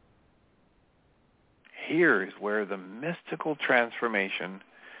 Here is where the mystical transformation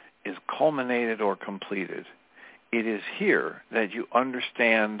is culminated or completed. It is here that you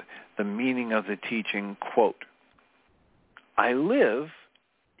understand the meaning of the teaching, quote, I live,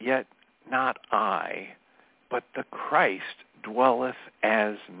 yet not I, but the Christ dwelleth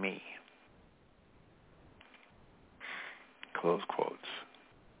as me. Close quotes.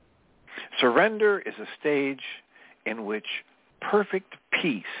 Surrender is a stage in which perfect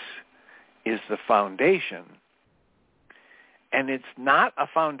peace is the foundation. And it's not a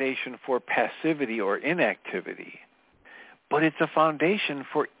foundation for passivity or inactivity, but it's a foundation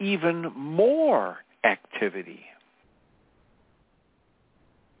for even more activity.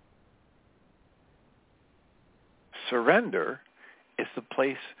 Surrender is the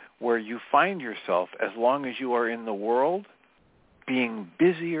place where you find yourself, as long as you are in the world, being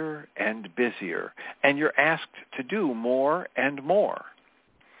busier and busier, and you're asked to do more and more.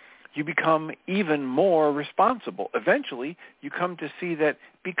 You become even more responsible. Eventually, you come to see that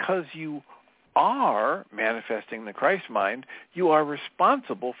because you are manifesting the Christ mind, you are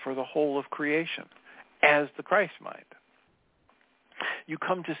responsible for the whole of creation as the Christ mind. You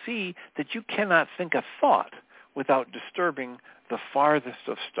come to see that you cannot think a thought without disturbing the farthest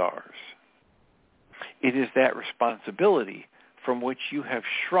of stars. It is that responsibility from which you have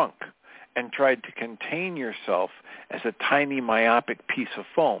shrunk and tried to contain yourself as a tiny myopic piece of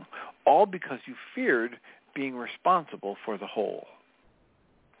foam, all because you feared being responsible for the whole.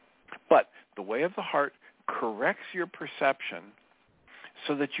 But the way of the heart corrects your perception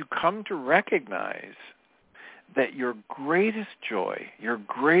so that you come to recognize that your greatest joy, your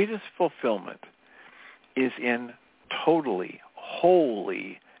greatest fulfillment is in totally,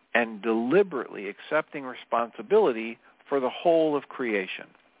 wholly, and deliberately accepting responsibility for the whole of creation.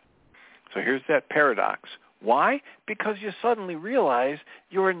 So here's that paradox. Why? Because you suddenly realize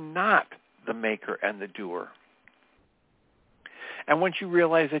you're not the maker and the doer. And once you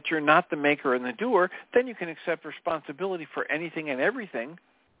realize that you're not the maker and the doer, then you can accept responsibility for anything and everything,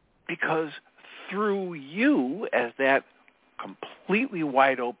 because through you, as that completely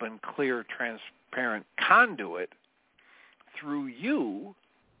wide open, clear, transparent conduit, through you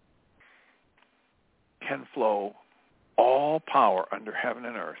can flow all power under heaven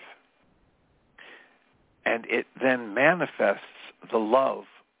and earth. And it then manifests the love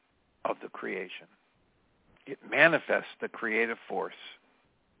of the creation. It manifests the creative force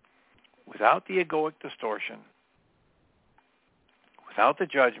without the egoic distortion, without the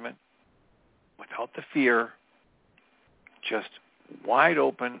judgment, without the fear, just wide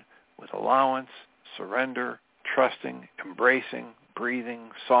open with allowance, surrender, trusting, embracing,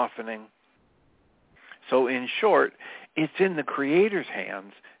 breathing, softening. So in short, it's in the Creator's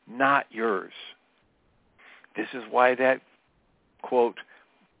hands, not yours. This is why that, quote,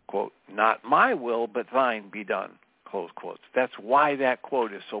 not my will, but thine be done, close quotes. That's why that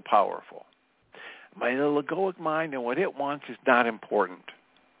quote is so powerful. My little egoic mind and what it wants is not important.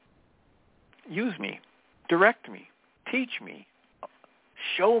 Use me, direct me, teach me,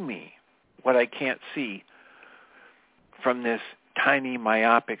 show me what I can't see from this tiny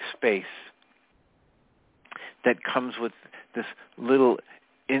myopic space that comes with this little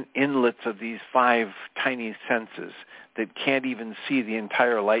inlets of these 5 tiny senses that can't even see the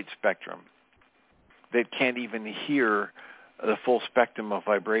entire light spectrum, that can't even hear the full spectrum of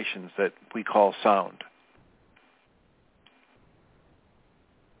vibrations that we call sound.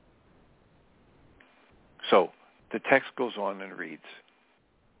 So the text goes on and reads,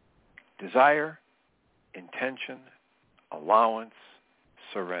 desire, intention, allowance,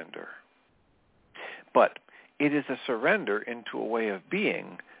 surrender. But it is a surrender into a way of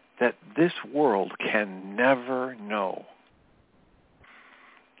being that this world can never know.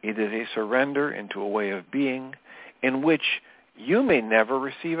 It is a surrender into a way of being in which you may never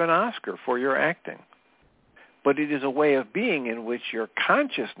receive an Oscar for your acting. But it is a way of being in which your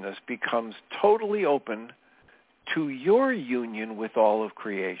consciousness becomes totally open to your union with all of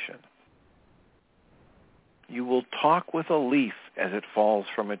creation. You will talk with a leaf as it falls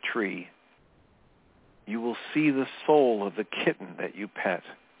from a tree. You will see the soul of the kitten that you pet.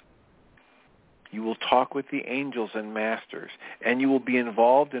 You will talk with the angels and masters, and you will be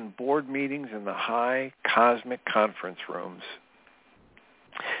involved in board meetings in the high cosmic conference rooms.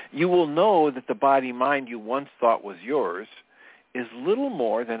 You will know that the body-mind you once thought was yours is little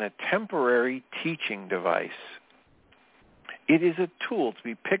more than a temporary teaching device. It is a tool to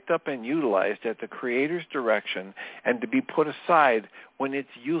be picked up and utilized at the Creator's direction and to be put aside when its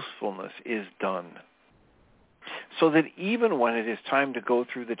usefulness is done. So that even when it is time to go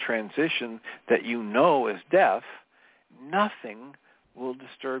through the transition that you know is death, nothing will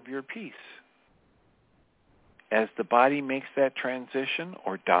disturb your peace. As the body makes that transition,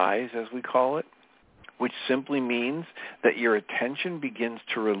 or dies as we call it, which simply means that your attention begins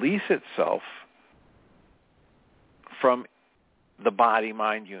to release itself from the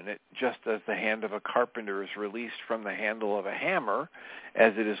body-mind unit, just as the hand of a carpenter is released from the handle of a hammer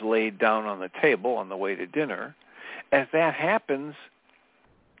as it is laid down on the table on the way to dinner. As that happens,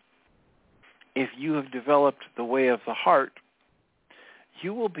 if you have developed the way of the heart,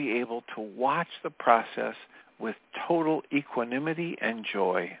 you will be able to watch the process with total equanimity and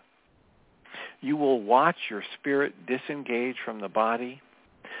joy. You will watch your spirit disengage from the body.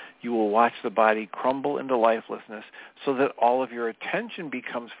 You will watch the body crumble into lifelessness so that all of your attention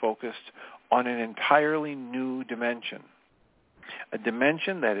becomes focused on an entirely new dimension, a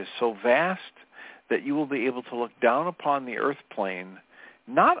dimension that is so vast that you will be able to look down upon the earth plane,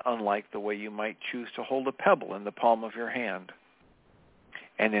 not unlike the way you might choose to hold a pebble in the palm of your hand.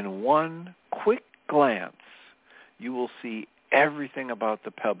 And in one quick glance, you will see everything about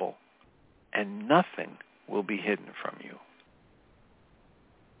the pebble, and nothing will be hidden from you.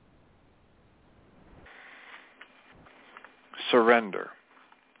 Surrender.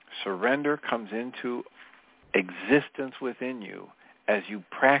 Surrender comes into existence within you as you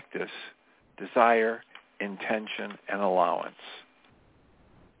practice desire, intention, and allowance.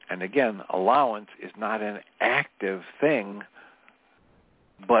 And again, allowance is not an active thing,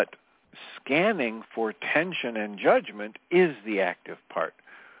 but scanning for tension and judgment is the active part.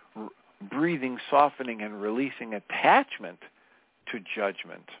 Breathing, softening, and releasing attachment to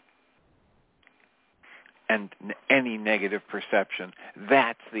judgment and any negative perception,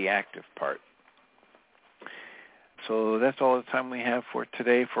 that's the active part. So that's all the time we have for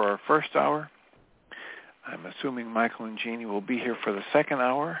today for our first hour. I'm assuming Michael and Jeanie will be here for the second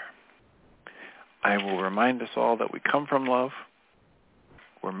hour. I will remind us all that we come from love.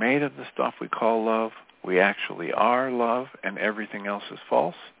 We're made of the stuff we call love. We actually are love, and everything else is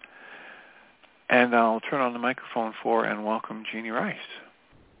false. And I'll turn on the microphone for and welcome Jeanie Ryce.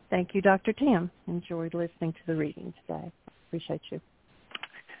 Thank you, Dr. Tim. Enjoyed listening to the reading today. Appreciate you.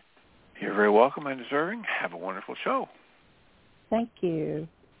 You're very welcome and deserving. Have a wonderful show. Thank you.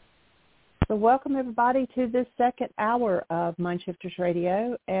 So welcome, everybody, to this second hour of MindShifters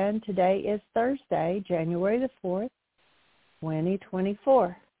Radio. And today is Thursday, January the 4th,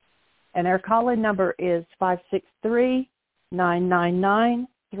 2024. And our call-in number is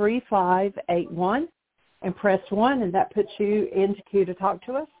 563-999-3581. And press 1, and that puts you into queue to talk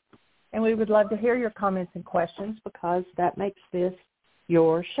to us. And we would love to hear your comments and questions because that makes this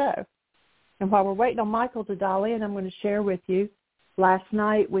your show. And while we're waiting on Michael to dial in, I'm going to share with you, last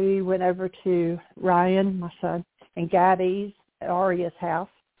night we went over to Ryan, my son, and Gabby's at Aria's house,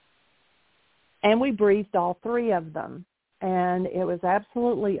 and we breathed all 3 of them. And it was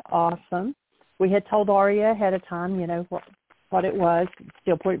absolutely awesome. We had told Aria ahead of time, you know, what it was.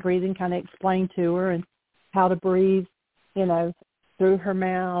 Still point breathing, kind of explained to her and how to breathe, you know, through her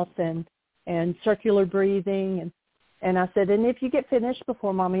mouth and circular breathing. And I said, and if you get finished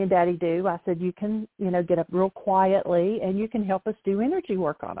before Mommy and Daddy do, I said, you can, get up real quietly and you can help us do energy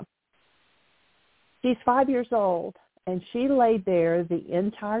work on them. She's 5 years old, and she laid there the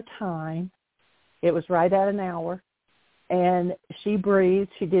entire time. It was right at an hour, and she breathed.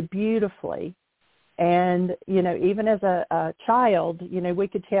 She did beautifully. And, even as a child, we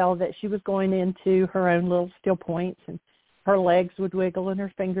could tell that she was going into her own little still points, and her legs would wiggle and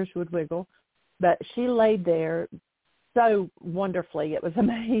her fingers would wiggle. But she laid there so wonderfully. It was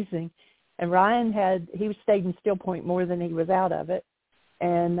amazing. And Ryan he stayed in still point more than he was out of it.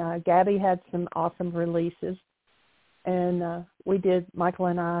 And Gabby had some awesome releases. And Michael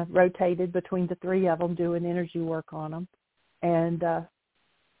and I rotated between the three of them doing energy work on them. And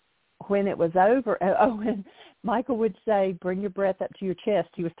when it was over, and Michael would say, bring your breath up to your chest.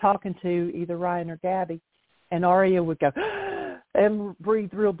 He was talking to either Ryan or Gabby. And Aria would go and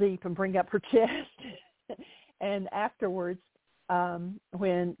breathe real deep and bring up her chest. And afterwards,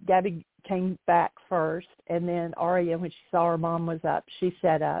 when Gabby came back first, and then Aria, when she saw her mom was up, she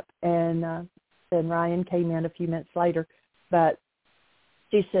sat up. And then Ryan came in a few minutes later. But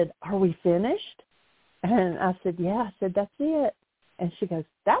she said, are we finished? And I said, yeah. I said, that's it. And she goes,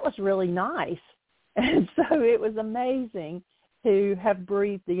 that was really nice. And so it was amazing to have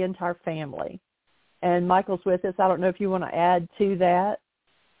breathed the entire family. And Michael's with us. I don't know if you want to add to that.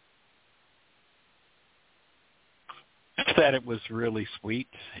 That it was really sweet,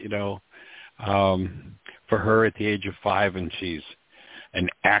 for her at the age of 5, and she's an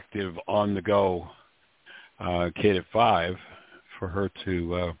active, on-the-go kid at 5, for her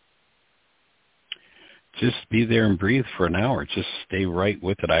to just be there and breathe for an hour, just stay right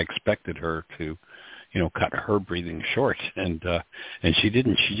with it. I expected her to, cut her breathing short, and she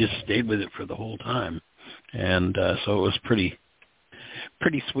didn't. She just stayed with it for the whole time, and so it was pretty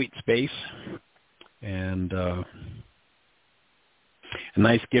sweet space, and a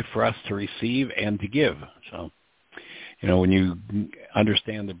nice gift for us to receive and to give. So, when you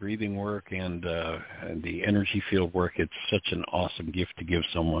understand the breathing work and the energy field work, it's such an awesome gift to give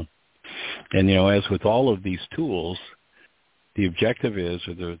someone. And, as with all of these tools, the objective is,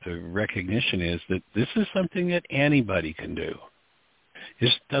 or the recognition is, that this is something that anybody can do.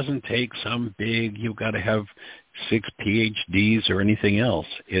 This doesn't take some big, you've got to have 6 PhDs or anything else.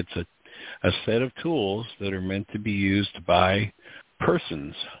 It's a set of tools that are meant to be used by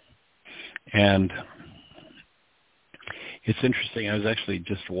persons. And it's interesting. I was actually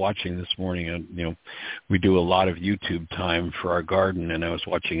just watching this morning. We do a lot of YouTube time for our garden, and I was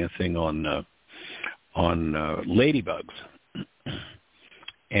watching a thing on ladybugs.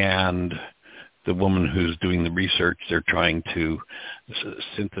 And the woman who's doing the research, they're trying to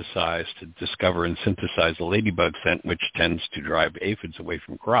discover and synthesize the ladybug scent, which tends to drive aphids away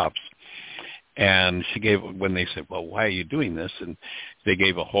from crops. And when they said, well, why are you doing this? And they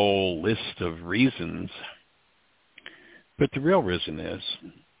gave a whole list of reasons. But the real reason is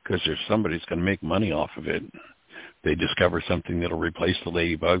because there's somebody's going to make money off of it. They discover something that'll replace the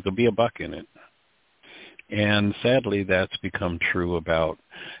ladybug. There'll be a buck in it. And sadly, that's become true about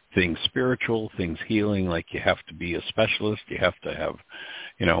things spiritual, things healing, like you have to be a specialist. You have to have,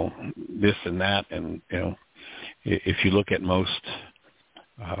 this and that. And, if you look at most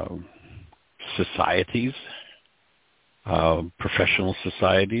societies, professional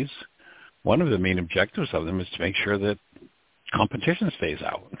societies, one of the main objectives of them is to make sure that competition stays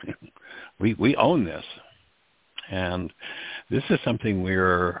out. We own this. And this is something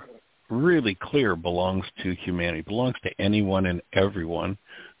we're really clear belongs to humanity, belongs to anyone and everyone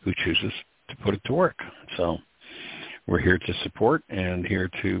who chooses to put it to work. So we're here to support and here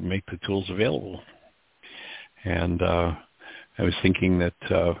to make the tools available. And I was thinking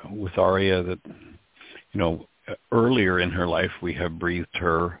that with Aria that, earlier in her life we have breathed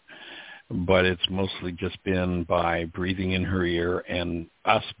her, but it's mostly just been by breathing in her ear and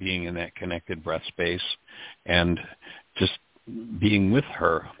us being in that connected breath space and just being with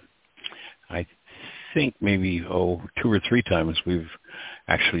her. I think maybe, 2 or 3 times we've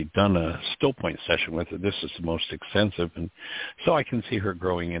actually done a still point session with her. This is the most extensive, and so I can see her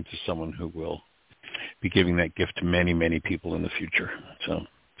growing into someone who will be giving that gift to many, many people in the future. So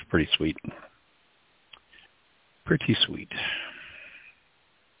it's pretty sweet. Pretty sweet.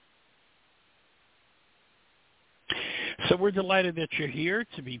 So we're delighted that you're here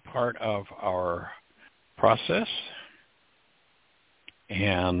to be part of our process.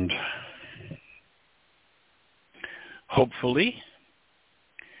 And hopefully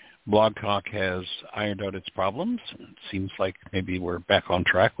Blog Talk has ironed out its problems. It seems like maybe we're back on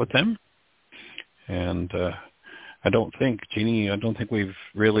track with them. And I don't think we've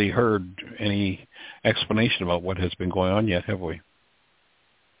really heard any explanation about what has been going on yet, have we?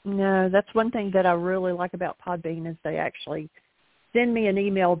 No, that's one thing that I really like about Podbean is they actually send me an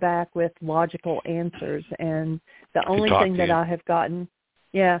email back with logical answers. And the only thing that I have gotten,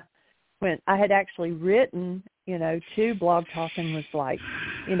 when I had actually written, to Blog Talk and was like,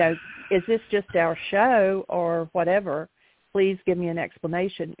 is this just our show or whatever? Please give me an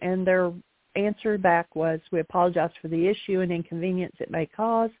explanation. And their answer back was, we apologize for the issue and inconvenience it may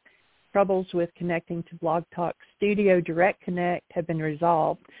cause. Troubles with connecting to Blog Talk Studio Direct Connect have been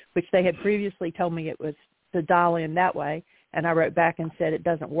resolved, which they had previously told me it was to dial in that way. And I wrote back and said it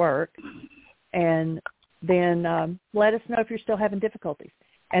doesn't work. And then let us know if you're still having difficulties.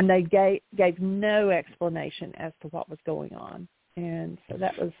 And they gave no explanation as to what was going on. And so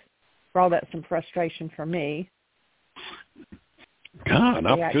that brought up some frustration for me. God, an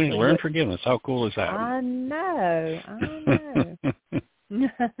opportunity to learn forgiveness. How cool is that? I know.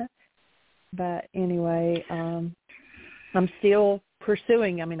 But anyway, I'm still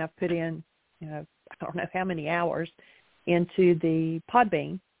pursuing. I mean, I've put in, I don't know how many hours into the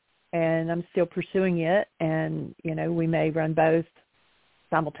Podbean, and I'm still pursuing it. And, we may run both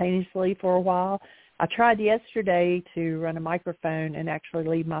simultaneously for a while. I tried yesterday to run a microphone and actually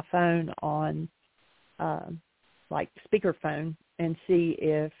leave my phone on, like speakerphone, and see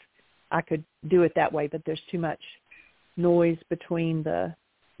if I could do it that way. But there's too much noise between the,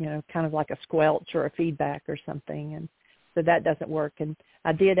 kind of like a squelch or a feedback or something. And so that doesn't work. And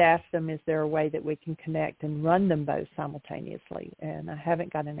I did ask them, is there a way that we can connect and run them both simultaneously? And I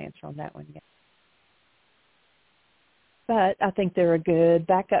haven't got an answer on that one yet. But I think they're a good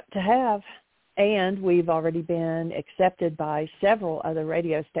backup to have. And we've already been accepted by several other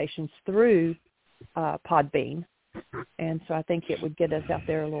radio stations through Podbean. And so I think it would get us out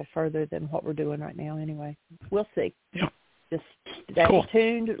there a little further than what we're doing right now anyway. We'll see. Yeah. Just stay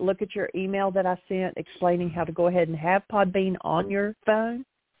tuned. Look at your email that I sent explaining how to go ahead and have Podbean on your phone.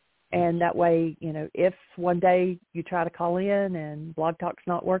 And that way, if one day you try to call in and Blog Talk's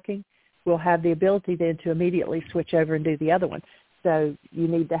not working, we'll have the ability then to immediately switch over and do the other one. So you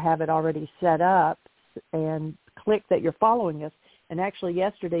need to have it already set up and click that you're following us. And actually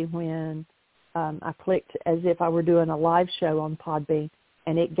yesterday when I clicked as if I were doing a live show on Podbean,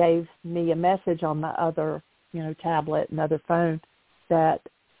 and it gave me a message on my other tablet and other phone that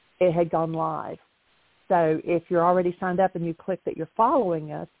it had gone live. So if you're already signed up and you click that you're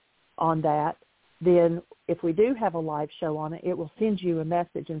following us on that, then if we do have a live show on it, it will send you a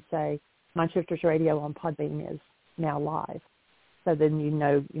message and say, MindShifters Radio on Podbean is now live. So then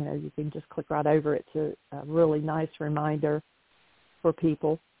you can just click right over it. It's a really nice reminder for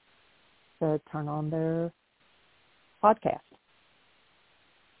people to turn on their podcast.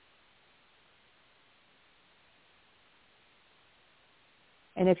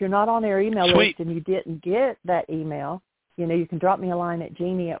 And if you're not on their email list and you didn't get that email, you can drop me a line at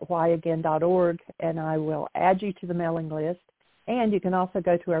jeanie@whyagain.org, and I will add you to the mailing list. And you can also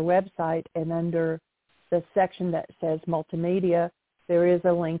go to our website, and under the section that says multimedia, there is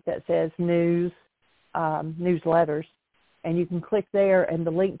a link that says news, newsletters. And you can click there, and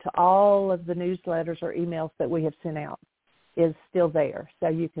the link to all of the newsletters or emails that we have sent out is still there. So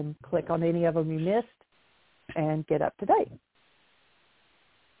you can click on any of them you missed and get up to date.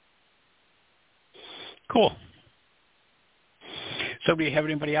 Cool. So do you have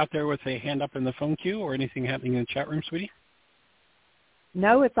anybody out there with a hand up in the phone queue or anything happening in the chat room, sweetie?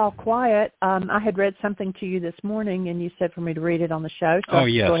 No, it's all quiet. I had read something to you this morning, and you said for me to read it on the show. So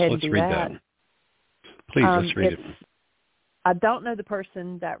yes, go ahead let's and do read that. Please, let's read it. I don't know the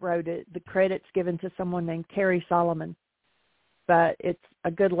person that wrote it. The credit's given to someone named Carrie Solomon, but it's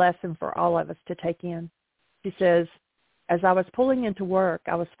a good lesson for all of us to take in. She says, as I was pulling into work,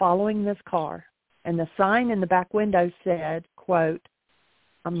 I was following this car, and the sign in the back window said, quote,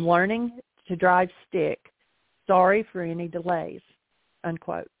 I'm learning to drive stick. Sorry for any delays,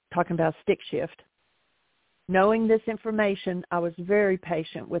 unquote, talking about stick shift. Knowing this information, I was very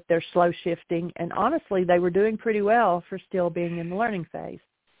patient with their slow shifting, and honestly, they were doing pretty well for still being in the learning phase.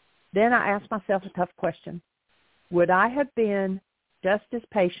 Then I asked myself a tough question. Would I have been just as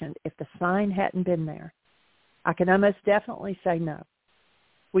patient if the sign hadn't been there? I can almost definitely say no.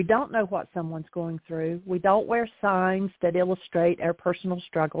 We don't know what someone's going through. We don't wear signs that illustrate our personal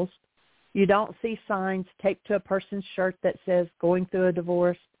struggles. You don't see signs taped to a person's shirt that says going through a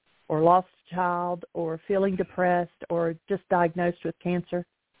divorce or lost a child or feeling depressed or just diagnosed with cancer.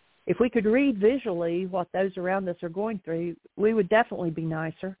 If we could read visually what those around us are going through, we would definitely be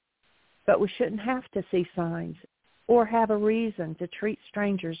nicer. But we shouldn't have to see signs or have a reason to treat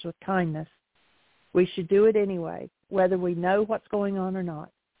strangers with kindness. We should do it anyway, whether we know what's going on or not,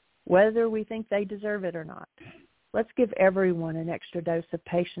 whether we think they deserve it or not. Let's give everyone an extra dose of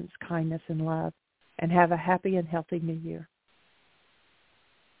patience, kindness, and love, and have a happy and healthy New Year.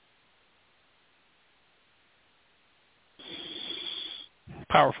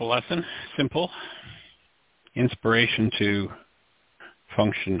 Powerful lesson, simple, inspiration to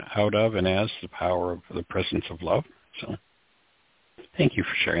function out of and as the power of the presence of love. So thank you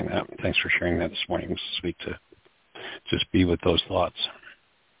for sharing that. Thanks for sharing that this morning. It was sweet to just be with those thoughts.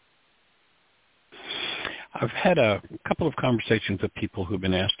 I've had a couple of conversations with people who've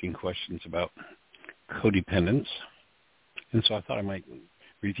been asking questions about codependence, and so I thought I might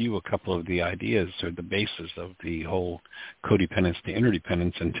review a couple of the ideas or the basis of the whole codependence to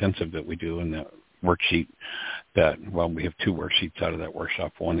interdependence intensive that we do in that worksheet that, well, we have two worksheets out of that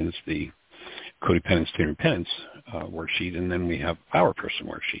workshop. One is the codependence to interdependence worksheet, and then we have Power Person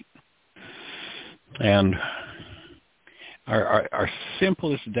worksheet. And our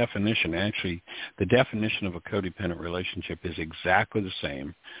simplest definition, actually, the definition of a codependent relationship is exactly the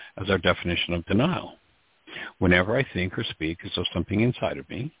same as our definition of denial. Whenever I think or speak as though something inside of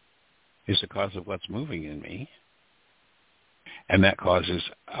me is the cause of what's moving in me, and that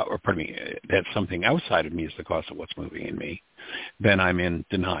that something outside of me is the cause of what's moving in me, then I'm in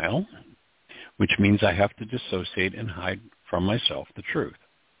denial, which means I have to dissociate and hide from myself the truth.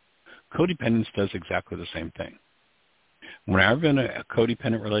 Codependence does exactly the same thing. When I'm in a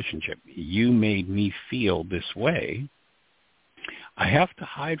codependent relationship, you made me feel this way, I have to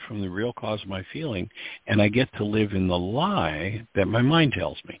hide from the real cause of my feeling, and I get to live in the lie that my mind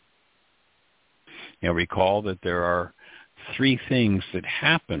tells me. Now, recall that there are three things that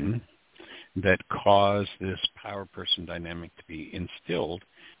happen that cause this power-person dynamic to be instilled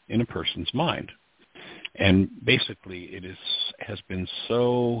in a person's mind. And basically, it has been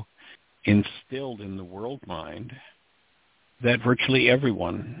so instilled in the world mind that virtually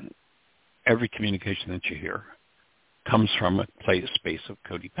everyone, every communication that you hear, comes from a space of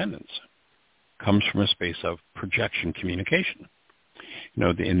codependence, comes from a space of projection communication. You know,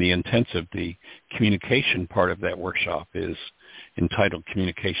 in the intensive, the communication part of that workshop is entitled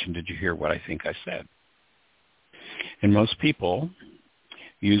Communication, Did You Hear What I Think I Said? And most people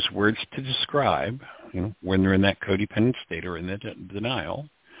use words to describe, when they're in that codependent state or in the denial.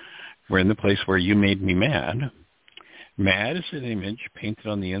 We're in the place where you made me mad. Mad is an image painted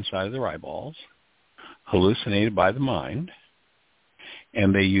on the inside of their eyeballs, hallucinated by the mind,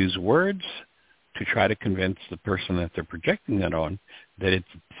 and they use words to try to convince the person that they're projecting that on that it's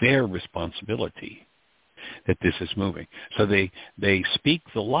their responsibility that this is moving. So they speak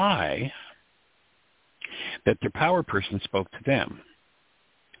the lie that their power person spoke to them.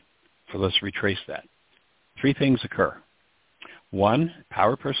 So let's retrace that. Three things occur. One,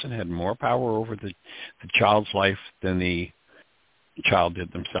 power person had more power over the child's life than the child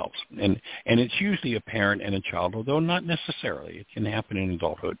did themselves. And it's usually a parent and a child, although not necessarily. It can happen in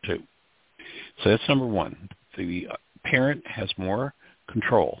adulthood too. So that's number one. The parent has more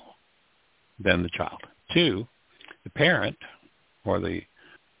control than the child. Two, the parent or the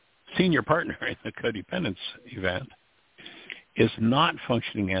senior partner in the codependence event is not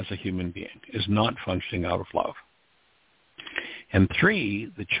functioning as a human being, is not functioning out of love. And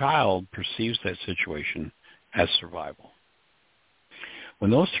three, the child perceives that situation as survival.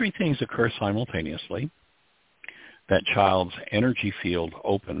 When those three things occur simultaneously, that child's energy field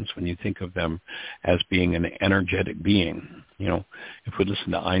opens when you think of them as being an energetic being. If we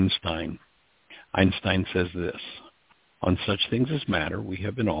listen to Einstein, Einstein says this: on such things as matter, we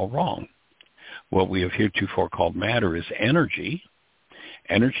have been all wrong. What we have heretofore called matter is energy,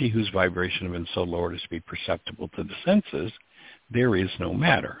 energy whose vibration has been so lowered as to be perceptible to the senses. There is no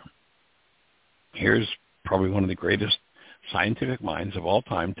matter. Here's probably one of the greatest scientific minds of all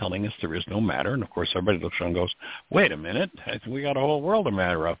time telling us there is no matter. And, of course, everybody looks around and goes, wait a minute, we got a whole world of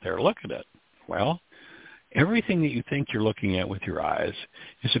matter out there. Look at it. Well, everything that you think you're looking at with your eyes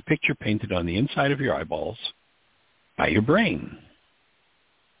is a picture painted on the inside of your eyeballs by your brain.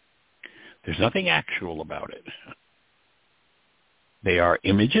 There's nothing actual about it. They are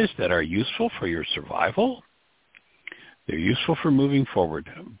images that are useful for your survival. They're useful for moving forward,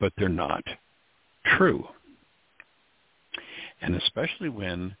 but they're not true. And especially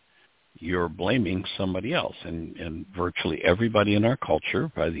when you're blaming somebody else. And virtually everybody in our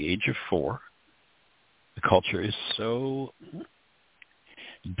culture, by the age of 4, the culture is so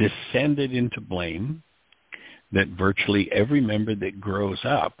descended into blame that virtually every member that grows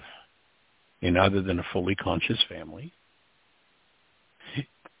up in other than a fully conscious family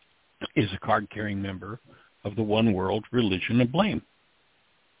is a card-carrying member of the one world religion of blame.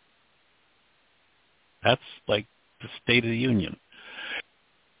 That's like the State of the Union.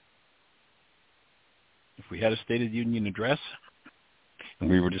 If we had a State of the Union address and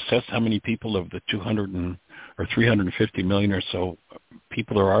we were to assess how many people of the 350 million or so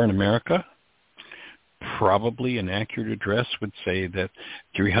people there are in America, probably an accurate address would say that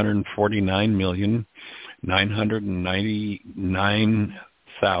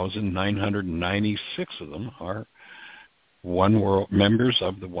 349,999,996 of them are one world members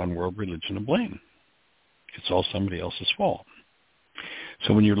of the one world religion of blame. It's all somebody else's fault.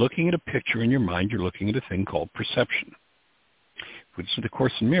 So when you're looking at a picture in your mind, you're looking at a thing called perception. Which is the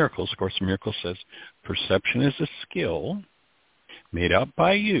Course in Miracles. The Course in Miracles says perception is a skill made up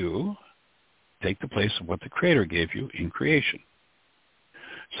by you to take the place of what the Creator gave you in creation.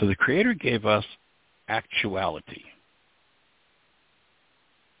 So the Creator gave us actuality.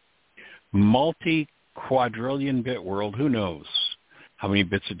 Multi-quadrillion bit world, who knows how many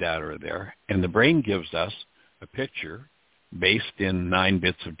bits of data are there, and the brain gives us a picture based in 9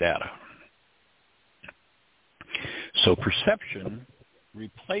 bits of data. So perception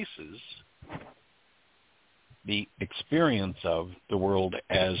replaces the experience of the world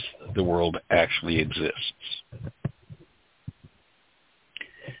as the world actually exists.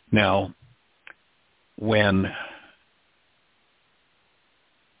 Now, when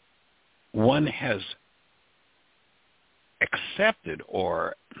one has accepted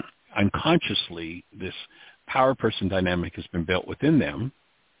or unconsciously this power person dynamic has been built within them,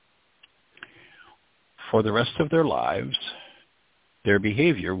 for the rest of their lives, their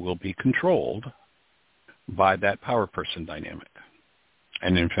behavior will be controlled by that power person dynamic.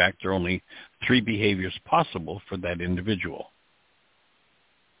 And in fact, there are only 3 behaviors possible for that individual.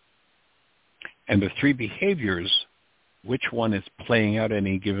 And the 3 behaviors, which one is playing out at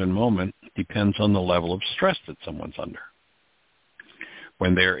any given moment, depends on the level of stress that someone's under.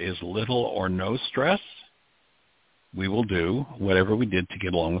 When there is little or no stress, we will do whatever we did to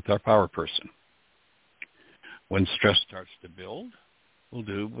get along with our power person. When stress starts to build, we'll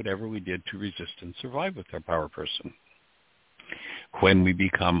do whatever we did to resist and survive with our power person. When we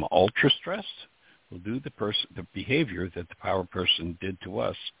become ultra-stressed, we'll do the behavior that the power person did to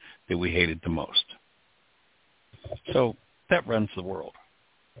us that we hated the most. So that runs the world.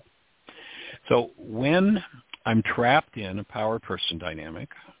 So when I'm trapped in a power person dynamic,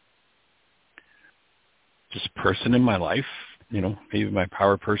 this person in my life, maybe my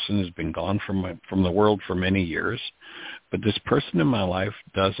power person has been gone from the world for many years, but this person in my life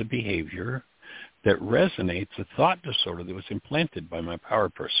does a behavior that resonates a thought disorder that was implanted by my power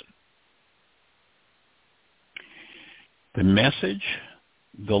person. The message,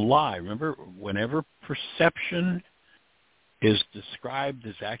 the lie, remember, whenever perception is described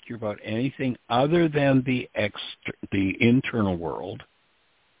as accurate about anything other than the internal world,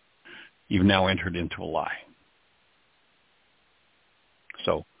 you've now entered into a lie.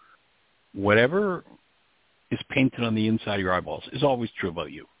 So whatever is painted on the inside of your eyeballs is always true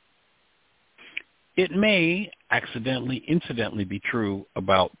about you. It may incidentally be true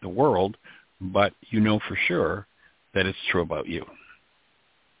about the world, but you know for sure that it's true about you.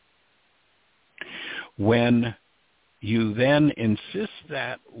 When you then insist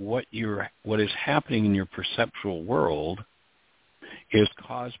that what is happening in your perceptual world is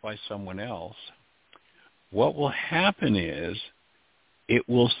caused by someone else, what will happen is it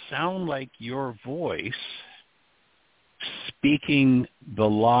will sound like your voice speaking the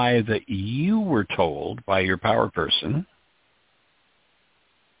lie that you were told by your power person,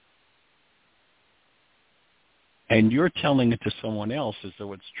 and you're telling it to someone else as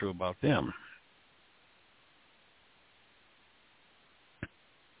though it's true about them.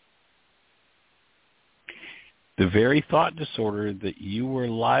 The very thought disorder that you were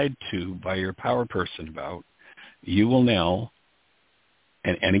lied to by your power person about, you will now,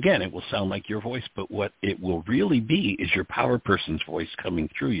 and again, it will sound like your voice, but what it will really be is your power person's voice coming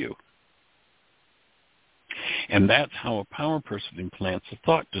through you. And that's how a power person implants a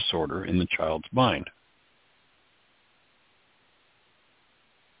thought disorder in the child's mind.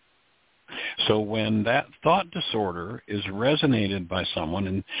 So when that thought disorder is resonated by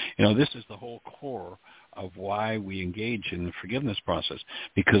someone, and this is the whole core of why we engage in the forgiveness process,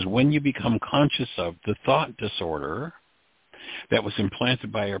 because when you become conscious of the thought disorder that was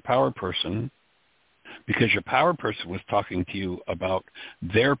implanted by your power person, because your power person was talking to you about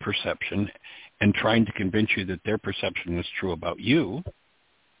their perception and trying to convince you that their perception was true about you,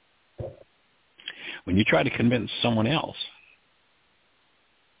 when you try to convince someone else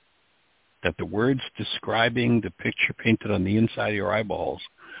that the words describing the picture painted on the inside of your eyeballs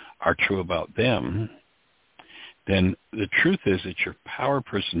are true about them, then the truth is it's your power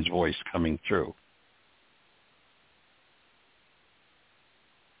person's voice coming through.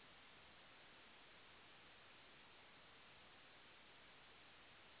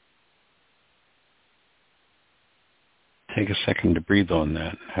 take a second to breathe on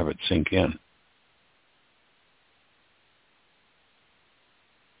that and have it sink in.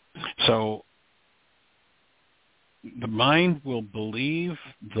 So the mind will believe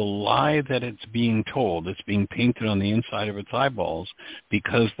the lie that it's being told. It's being painted on the inside of its eyeballs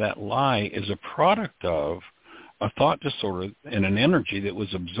because that lie is a product of a thought disorder and an energy that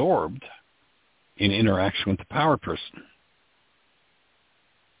was absorbed in interaction with the power person.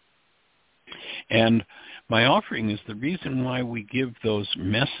 And my offering is the reason why we give those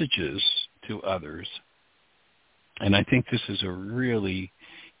messages to others. And I think this is a really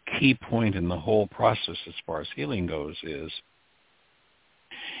key point in the whole process as far as healing goes, is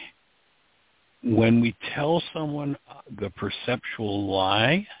when we tell someone the perceptual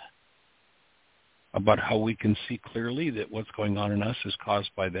lie about how we can see clearly that what's going on in us is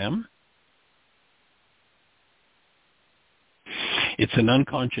caused by them, it's an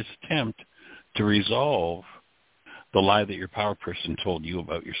unconscious attempt to resolve the lie that your power person told you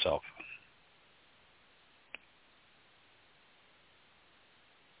about yourself.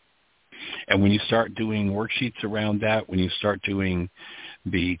 And when you start doing worksheets around that, when you start doing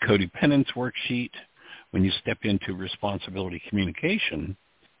the codependence worksheet, when you step into responsibility communication,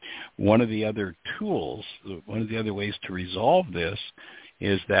 one of the other tools, one of the other ways to resolve this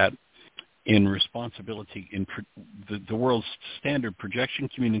is that in responsibility, in the world's standard projection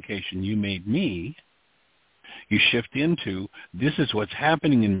communication, you made me, you shift into, this is what's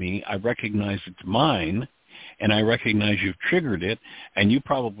happening in me, I recognize it's mine, and I recognize you've triggered it, and you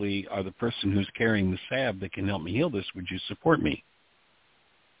probably are the person who's carrying the salve that can help me heal this. Would you support me?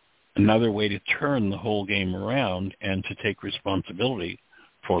 Another way to turn the whole game around and to take responsibility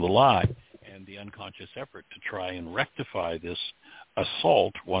for the lie and the unconscious effort to try and rectify this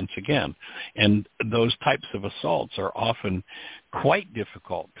assault once again. And those types of assaults are often quite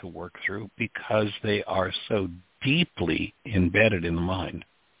difficult to work through because they are so deeply embedded in the mind.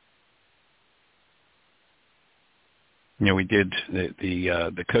 You know, we did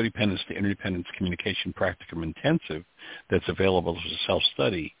the Codependence to Interdependence Communication Practicum Intensive that's available as a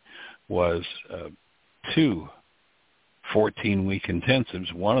self-study was 2 14-week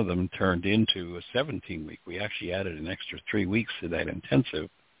intensives. One of them turned into a 17-week. We actually added an extra 3 weeks to that intensive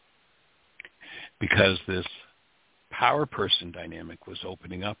because this power person dynamic was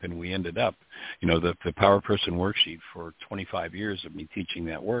opening up, and we ended up, you know, the power person worksheet for 25 years of me teaching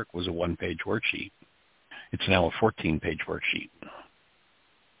that work was a one-page worksheet. It's now a 14-page worksheet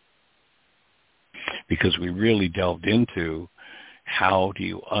because we really delved into how do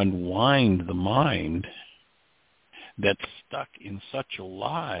you unwind the mind that's stuck in such a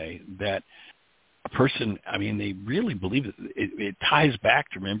lie that a person, I mean, they really believe it. It ties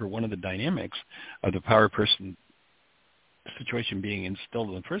back to, remember, one of the dynamics of the power person situation being instilled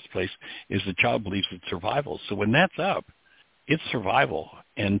in the first place is the child believes it's survival. So when that's up, it's survival.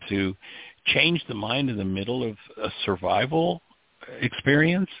 And to change the mind in the middle of a survival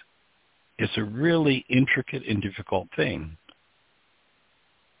experience is a really intricate and difficult thing.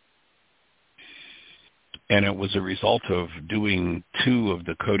 And it was a result of doing 2 of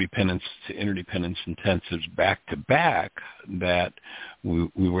the Codependence to Interdependence intensives back to back that we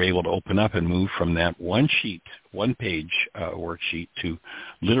were able to open up and move from that one-page worksheet to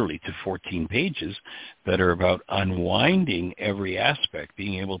literally to 14 pages that are about unwinding every aspect,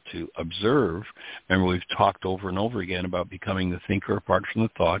 being able to observe. Remember, we've talked over and over again about becoming the thinker apart from the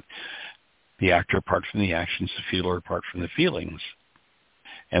thought, the actor apart from the actions, the feeler apart from the feelings.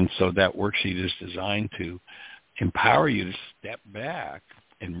 And so that worksheet is designed to empower you to step back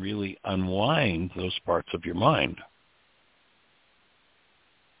and really unwind those parts of your mind.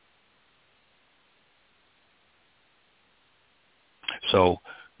 So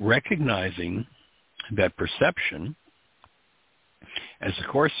recognizing that perception, as the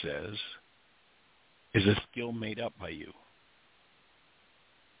Course says, is a skill made up by you.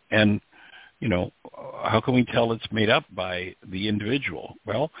 And you know, how can we tell it's made up by the individual?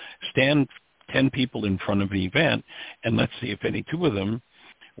 Well, stand 10 people in front of an event, and let's see if any 2 of them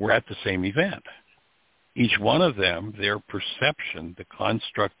were at the same event. Each one of them, their perception, the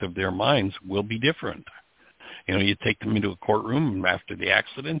construct of their minds will be different. You know, you take them into a courtroom after the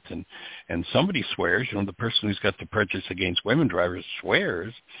accident, and somebody swears, you know, the person who's got the prejudice against women drivers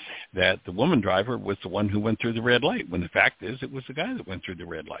swears that the woman driver was the one who went through the red light, when the fact is it was the guy that went through the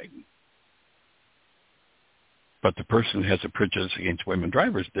red light. But the person who has a prejudice against women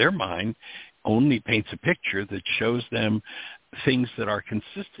drivers, their mind only paints a picture that shows them things that are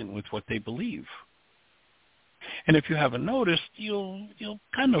consistent with what they believe. And if you haven't noticed, you'll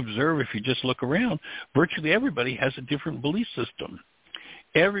kind of observe, if you just look around, virtually everybody has a different belief system.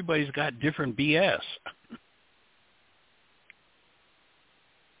 Everybody's got different BS.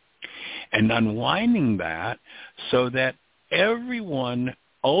 and unwinding that so that everyone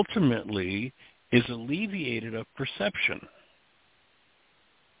ultimately is alleviated of perception.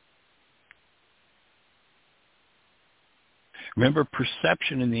 Remember,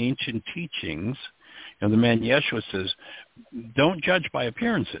 perception in the ancient teachings, the man Yeshua says, don't judge by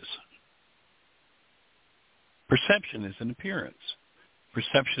appearances. Perception is an appearance.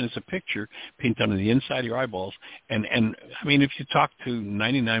 Perception is a picture painted on the inside of your eyeballs. And I mean, if you talk to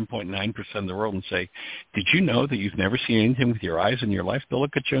 99.9% of the world and say, did you know that you've never seen anything with your eyes in your life? They'll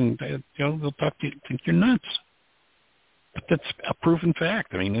look at you and they'll talk to you and think you're nuts. But that's a proven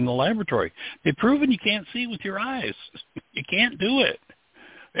fact. I mean, in the laboratory, they've proven you can't see with your eyes. You can't do it.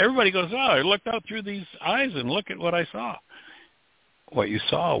 Everybody goes, I looked out through these eyes and look at what I saw. What you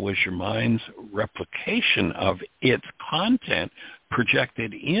saw was your mind's replication of its content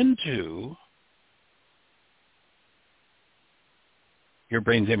projected into your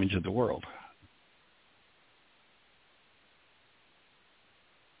brain's image of the world.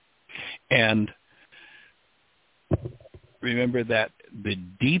 And remember that the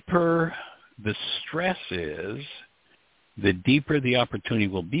deeper the stress is, the deeper the opportunity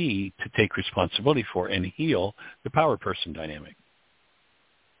will be to take responsibility for and heal the power person dynamic.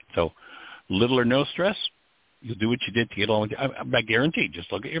 So little or no stress, you'll do what you did to get along with it. I guarantee, just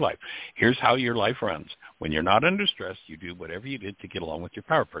look at your life. Here's how your life runs. When you're not under stress, you do whatever you did to get along with your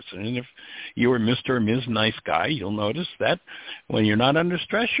power person. And if you were Mr. or Ms. Nice Guy, you'll notice that when you're not under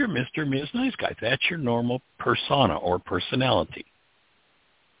stress, you're Mr. or Ms. Nice Guy. That's your normal persona or personality.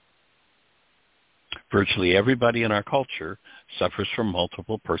 Virtually everybody in our culture suffers from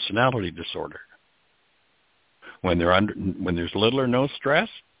multiple personality disorder. When there's little or no stress,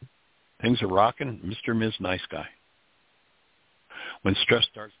 things are rocking, Mr. or Ms. Nice Guy. When stress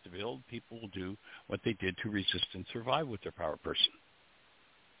starts to build, people will do what they did to resist and survive with their power person.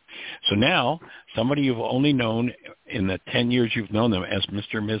 So now, somebody you've only known in the 10 years you've known them as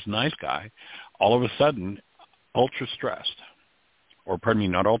Mr. or Ms. Nice Guy, all of a sudden, ultra-stressed. Or pardon me,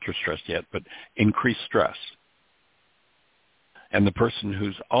 not ultra-stressed yet, but increased stress. And the person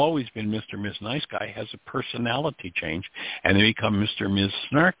who's always been Mr. or Ms. Nice Guy has a personality change, and they become Mr. or Ms.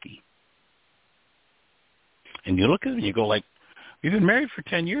 Snarky. And you look at them and you go like, we've been married for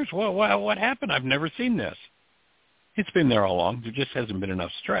 10 years. Well, what happened? I've never seen this. It's been there all along. There just hasn't been enough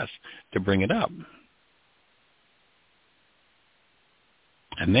stress to bring it up.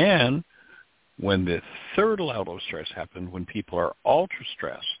 And then when the third level of stress happened, when people are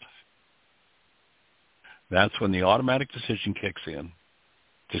ultra-stressed, that's when the automatic decision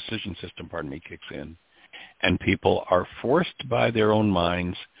system kicks in, and people are forced by their own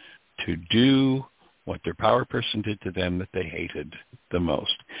minds to do what their power person did to them that they hated the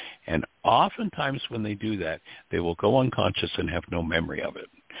most. And oftentimes when they do that, they will go unconscious and have no memory of it.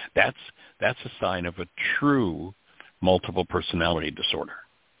 That's a sign of a true multiple personality disorder.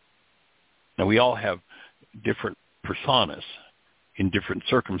 Now, we all have different personas in different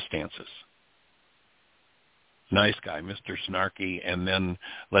circumstances. Nice guy, Mr. Snarky, and then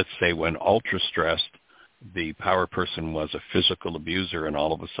let's say when ultra-stressed, the power person was a physical abuser, and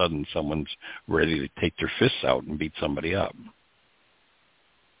all of a sudden someone's ready to take their fists out and beat somebody up.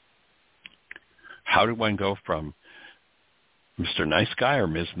 How do one go from Mr. Nice Guy or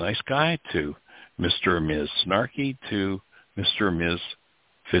Ms. Nice Guy to Mr. or Ms. Snarky to Mr. or Ms.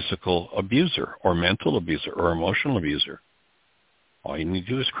 Physical abuser or mental abuser or emotional abuser? All you need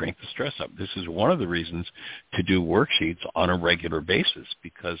to do is crank the stress up. This is one of the reasons to do worksheets on a regular basis,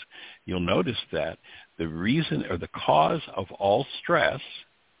 because you'll notice that the reason or the cause of all stress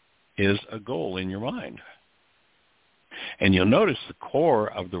is a goal in your mind. And you'll notice the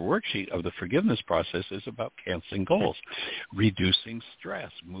core of the worksheet of the forgiveness process is about canceling goals, reducing stress,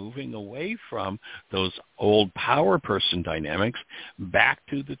 moving away from those old power person dynamics back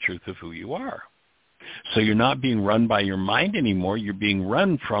to the truth of who you are. So you're not being run by your mind anymore. You're being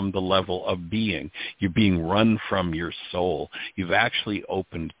run from the level of being. You're being run from your soul. You've actually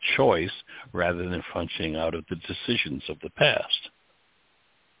opened choice rather than functioning out of the decisions of the past.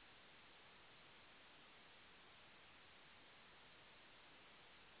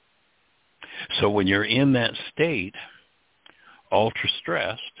 So when you're in that state,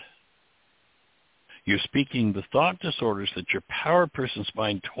 ultra-stressed, you're speaking the thought disorders that your power person's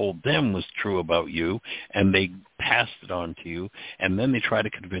mind told them was true about you, and they passed it on to you, and then they try to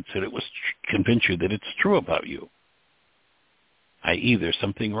convince you that it's true about you. I.e., there's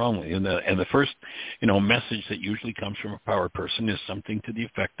something wrong with you. And the first, message that usually comes from a power person is something to the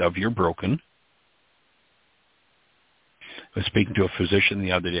effect of, you're broken. I was speaking to a physician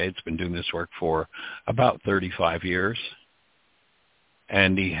the other day. It's been doing this work for about 35 years.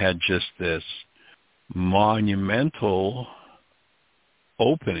 and he had just this monumental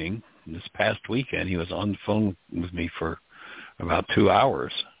opening this past weekend. He was on the phone with me for about 2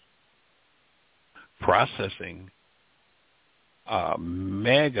 hours processing a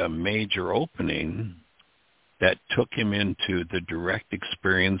mega major opening that took him into the direct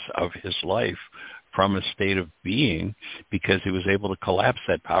experience of his life from a state of being, because he was able to collapse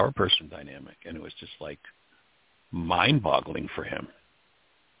that power person dynamic. And it was just like mind-boggling for him.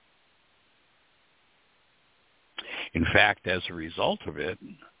 In fact, as a result of it,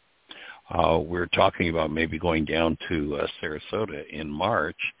 we're talking about maybe going down to Sarasota in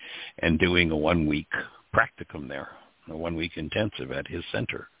March and doing a 1-week practicum there, a 1-week intensive at his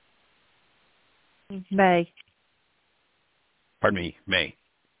center. May. Pardon me, May.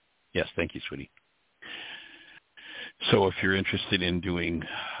 Yes, thank you, sweetie. So if you're interested in doing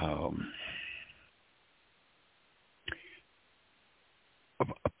a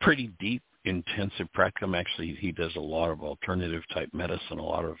pretty deep, intensive practicum, actually he does a lot of alternative type medicine, a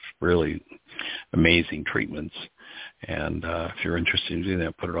lot of really amazing treatments. And if you're interested in doing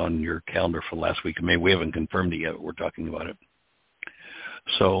that, put it on your calendar for last week of May. We haven't confirmed it yet, but we're talking about it.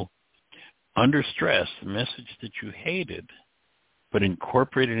 So under stress, the message that you hated, but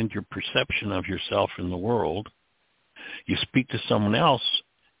incorporated into your perception of yourself in the world, you speak to someone else,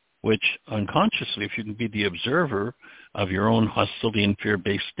 which unconsciously, if you can be the observer of your own hostility and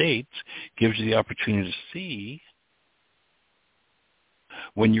fear-based states, gives you the opportunity to see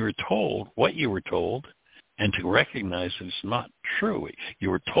when you were told what you were told, and to recognize that it's not true.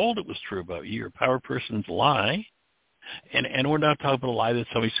 You were told it was true about you. Your power person's lie. And we're not talking about a lie that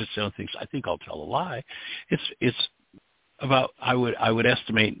somebody sits down and thinks, I think I'll tell a lie. It's about, I would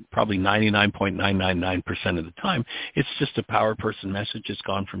estimate probably 99.999% of the time, it's just a power person message that's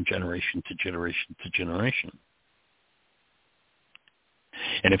gone from generation to generation to generation.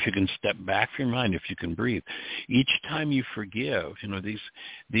 And if you can step back from your mind, if you can breathe, each time you forgive,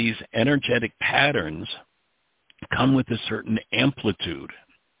 these energetic patterns come with a certain amplitude.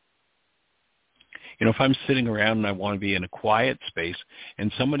 If I'm sitting around and I want to be in a quiet space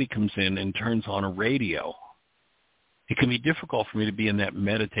and somebody comes in and turns on a radio, it can be difficult for me to be in that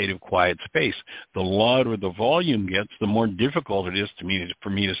meditative, quiet space. The louder the volume gets, the more difficult it is for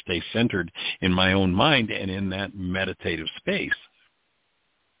me to stay centered in my own mind and in that meditative space.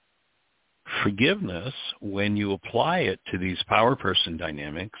 Forgiveness, when you apply it to these power person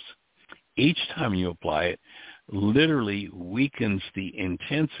dynamics, each time you apply it, literally weakens the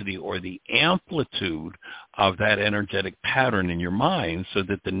intensity or the amplitude of that energetic pattern in your mind, so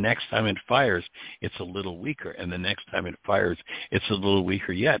that the next time it fires, it's a little weaker. And the next time it fires, it's a little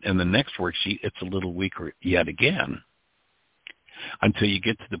weaker yet. And the next worksheet, it's a little weaker yet again. Until you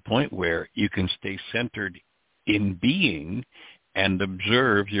get to the point where you can stay centered in being and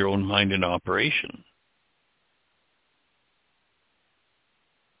observe your own mind in operation.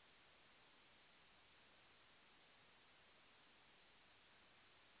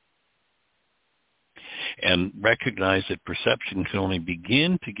 And recognize that perception can only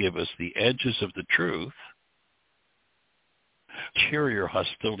begin to give us the edges of the truth. Your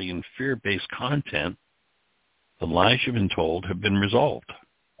hostility and fear-based content, the lies you've been told, have been resolved,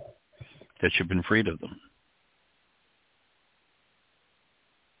 that you've been freed of them.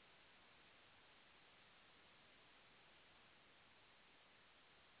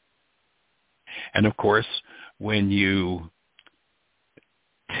 And of course, when you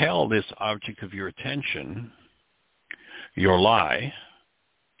tell this object of your attention your lie,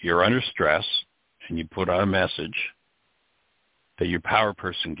 you're under stress, and you put out a message that your power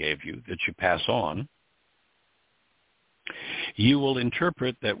person gave you that you pass on, you will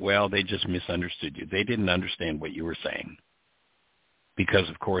interpret that, well, they just misunderstood you. They didn't understand what you were saying. Because,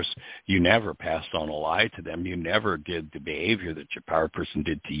 of course, you never passed on a lie to them. You never did the behavior that your power person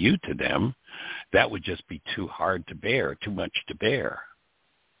did to you to them. That would just be too hard to bear, too much to bear.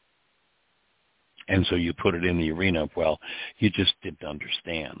 And so you put it in the arena of, well, you just didn't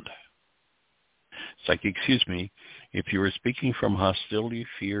understand. It's like, excuse me, if you were speaking from hostility,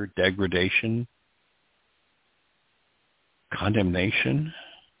 fear, degradation, condemnation,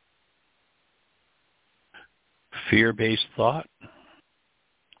 fear-based thought,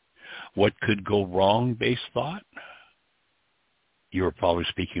 what could go wrong based thought, you were probably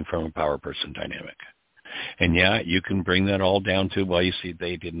speaking from a power person dynamic. And yeah, you can bring that all down to, well, you see,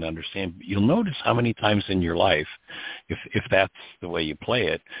 they didn't understand. You'll notice how many times in your life, if that's the way you play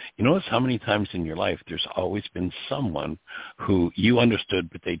it, you notice how many times in your life there's always been someone who you understood,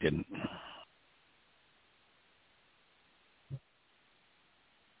 but they didn't.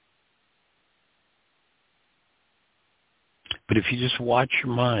 But if you just watch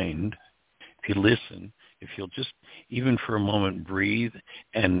your mind, if you listen, if you'll just, even for a moment, breathe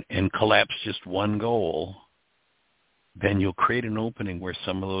and collapse just one goal, then you'll create an opening where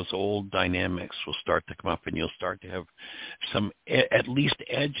some of those old dynamics will start to come up, and you'll start to have some, at least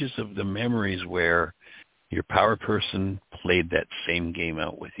edges of the memories where your power person played that same game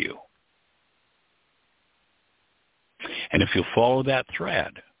out with you. And if you'll follow that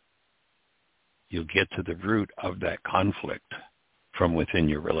thread, you'll get to the root of that conflict from within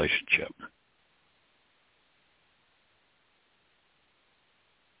your relationship.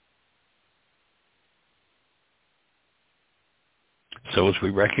 So as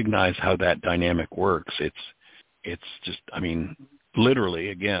we recognize how that dynamic works, it's just, I mean, literally,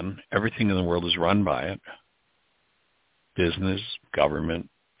 again, everything in the world is run by it. Business, government,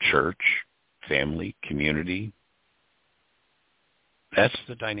 church, family, community. That's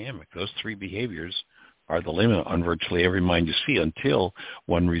the dynamic. Those three behaviors are the limit on virtually every mind you see until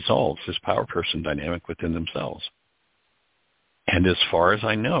one resolves this power person dynamic within themselves. And as far as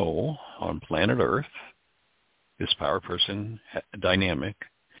I know, on planet Earth, this power person dynamic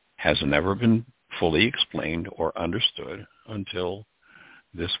has never been fully explained or understood until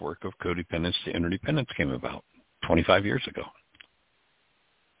this work of codependence to interdependence came about 25 years ago.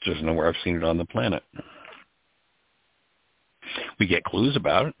 There's nowhere I've seen it on the planet. We get clues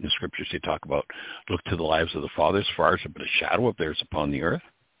about it. In the scriptures they talk about, look to the lives of the fathers, for ours have been a shadow of theirs upon the earth.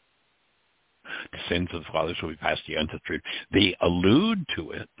 The sins of the fathers will be passed to you unto the truth. They allude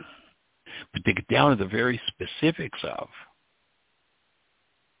to it, but they get down to the very specifics of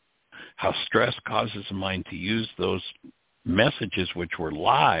how stress causes the mind to use those messages which were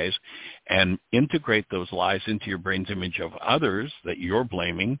lies and integrate those lies into your brain's image of others that you're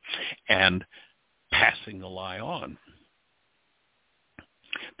blaming and passing the lie on.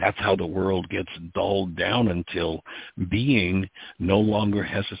 That's how the world gets dulled down until being no longer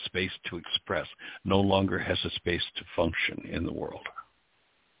has a space to express, no longer has a space to function in the world.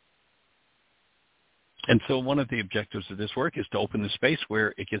 And so one of the objectives of this work is to open the space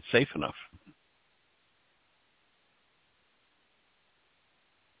where it gets safe enough.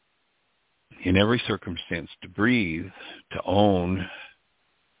 In every circumstance, to breathe, to own,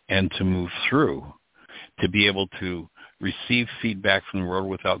 and to move through, to be able to receive feedback from the world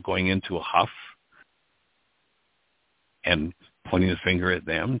without going into a huff and pointing the finger at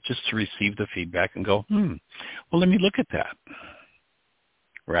them, just to receive the feedback and go, well, let me look at that.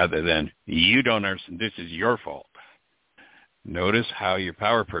 Rather than, you don't understand, this is your fault. Notice how your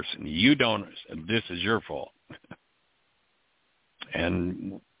power person, you don't understand, this is your fault.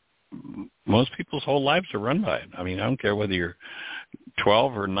 And most people's whole lives are run by it. I mean, I don't care whether you're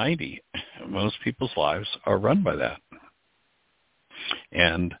 12 or 90. Most people's lives are run by that.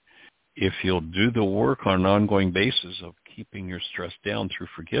 And if you'll do the work on an ongoing basis of keeping your stress down through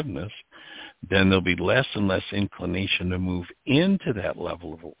forgiveness, then there'll be less and less inclination to move into that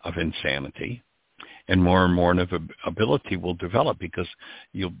level of insanity, and more of an ability will develop because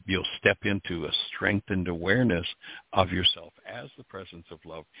you'll step into a strengthened awareness of yourself as the presence of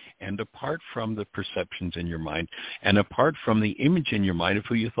love, and apart from the perceptions in your mind, and apart from the image in your mind of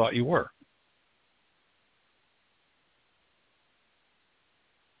who you thought you were.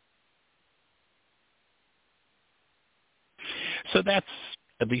 So that's,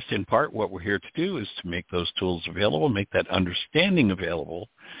 at least in part, what we're here to do, is to make those tools available, make that understanding available,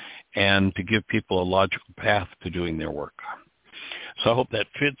 and to give people a logical path to doing their work. So I hope that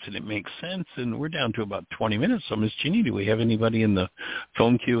fits and it makes sense. And we're down to about 20 minutes. So, Ms. Jeanie, do we have anybody in the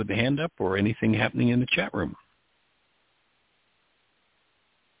phone queue with the hand up or anything happening in the chat room?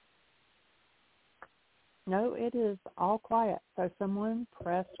 No, it is all quiet. So someone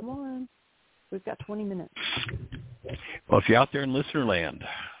press 1. We've got 20 minutes. Well, if you're out there in listener land,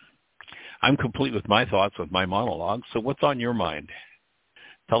 I'm complete with my thoughts, with my monologue. So what's on your mind?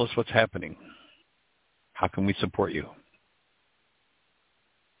 Tell us what's happening. How can we support you?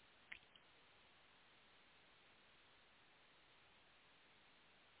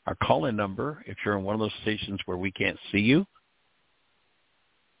 Our call-in number, if you're in one of those stations where we can't see you,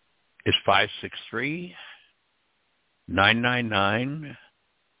 is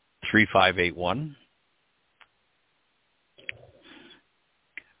 563-999-3581.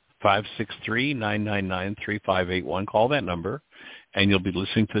 563-999-3581. Call that number, and you'll be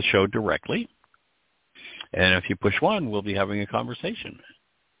listening to the show directly. And if you push 1, we'll be having a conversation.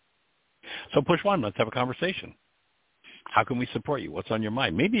 So push 1. Let's have a conversation. How can we support you? What's on your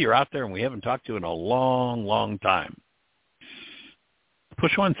mind? Maybe you're out there and we haven't talked to you in a long, long time.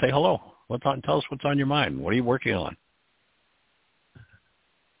 Push 1. Say hello. Tell us what's on your mind. What are you working on?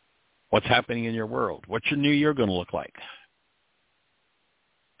 What's happening in your world? What's your new year going to look like?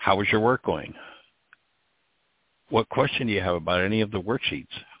 How is your work going? What question do you have about any of the worksheets?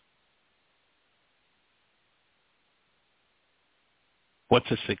 What's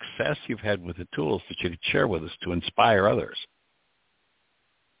a success you've had with the tools that you could share with us to inspire others?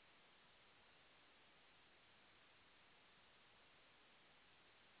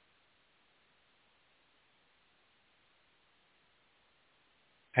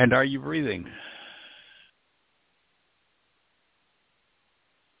 And are you breathing?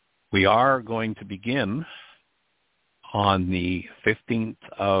 We are going to begin on the 15th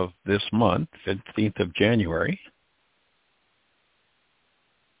of this month, 15th of January.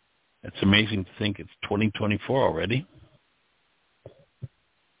 It's amazing to think it's 2024 already.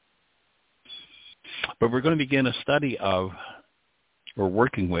 But we're going to begin a study of, or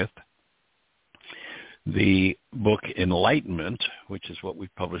working with, the book Enlightenment, which is what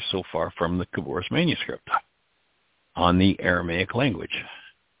we've published so far from the Khabouris manuscript on the Aramaic language.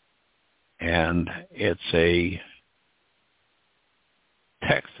 And it's a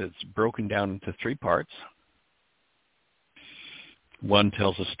text that's broken down into 3 parts. One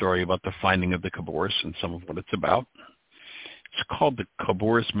tells a story about the finding of the Khabouris and some of what it's about. It's called the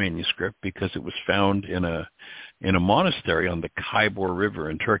Khabouris manuscript because it was found in a monastery on the Khyber River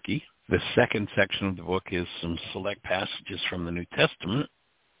in Turkey. The second section of the book is some select passages from the New Testament.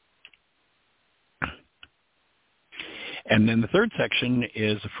 And then the third section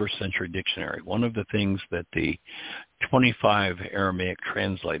is a first century dictionary. One of the things that the 25 Aramaic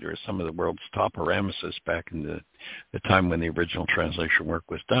translators, some of the world's top Aramaists back in the time when the original translation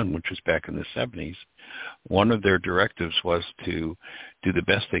work was done, which was back in the 70s, one of their directives was to do the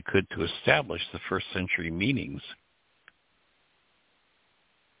best they could to establish the first century meanings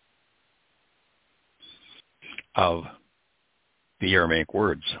of the Aramaic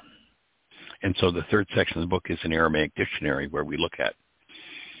words. And so the third section of the book is an Aramaic dictionary where we look at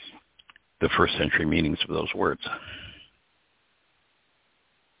the first century meanings of those words.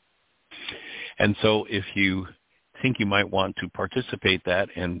 And so if you think you might want to participate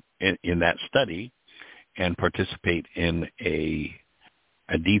in that study and participate in a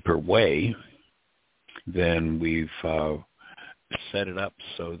deeper way, then we've set it up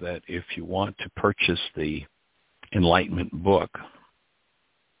so that if you want to purchase the Enlightenment book,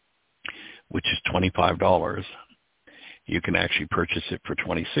 which is $25, you can actually purchase it for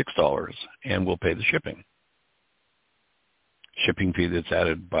 $26, and we'll pay the shipping. Shipping fee that's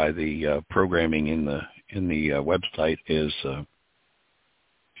added by the programming in the website is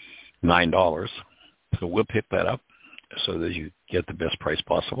 $9. So we'll pick that up so that you get the best price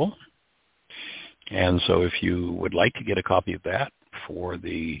possible. And so if you would like to get a copy of that for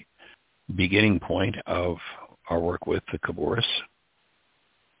the beginning point of our work with the Khabouris,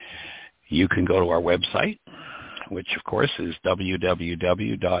 you can go to our website, which of course is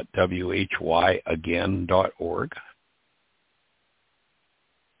www.whyagain.org.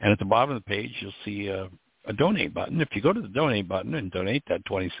 And at the bottom of the page, you'll see a donate button. If you go to the donate button and donate that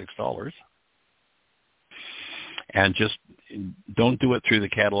 $26, and just don't do it through the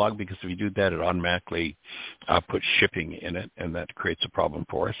catalog, because if you do that, it automatically puts shipping in it, and that creates a problem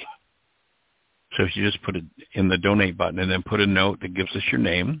for us. So if you just put it in the donate button and then put a note that gives us your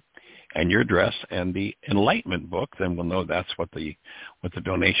name and your address and the Enlightenment book, then we'll know that's what the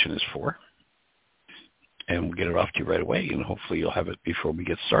donation is for. And we'll get it off to you right away, and hopefully you'll have it before we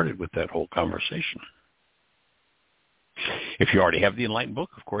get started with that whole conversation. If you already have the Enlightenment book,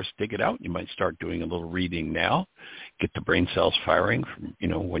 of course, dig it out. You might start doing a little reading now, get the brain cells firing from,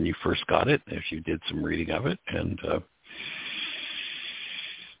 when you first got it, if you did some reading of it, and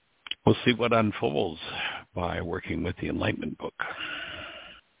we'll see what unfolds by working with the Enlightenment book.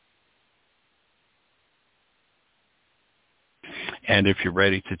 And if you're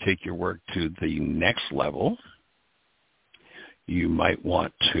ready to take your work to the next level, you might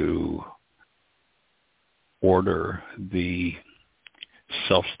want to order the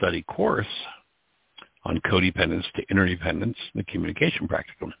self-study course on codependence to interdependence, the communication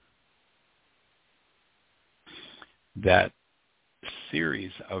practicum. That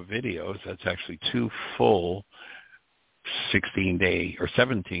series of videos, that's actually 2 full 16-day or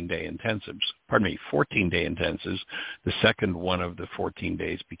 17-day intensives, 14-day intensives. The second one of the 14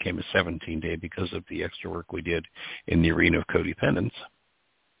 days became a 17-day because of the extra work we did in the arena of codependence.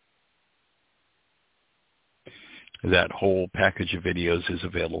 That whole package of videos is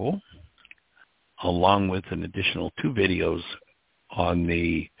available, along with an additional 2 videos on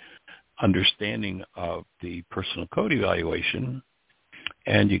the understanding of the personal code evaluation,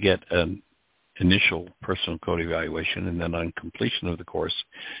 and you get an initial personal code evaluation, and then on completion of the course,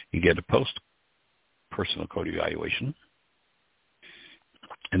 you get a post-personal code evaluation.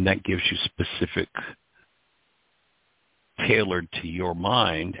 And that gives you specific, tailored to your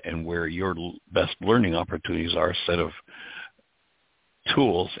mind and where your best learning opportunities are, a set of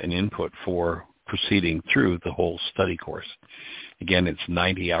tools and input for proceeding through the whole study course. Again, it's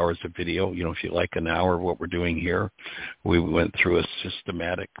 90 hours of video. You know, if you like an hour of what we're doing here, we went through a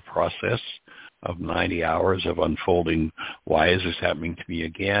systematic process of 90 hours of unfolding, why is this happening to me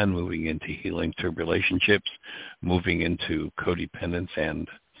again, moving into healing through relationships, moving into codependence and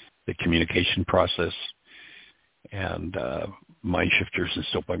the communication process, and mind shifters and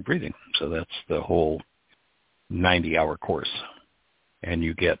still point breathing. So that's the whole 90-hour course. And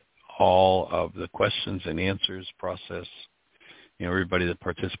you get all of the questions and answers process. You know, everybody that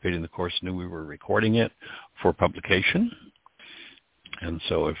participated in the course knew we were recording it for publication. And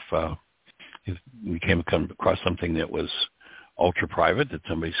so if we came across something that was ultra private, that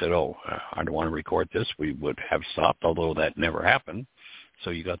somebody said, oh, I don't want to record this, we would have stopped, although that never happened. So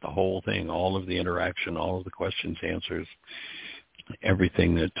you got the whole thing, all of the interaction, all of the questions, answers,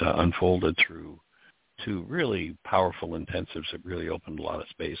 everything that unfolded through 2 really powerful intensives that really opened a lot of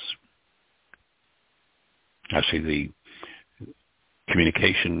space. Actually, the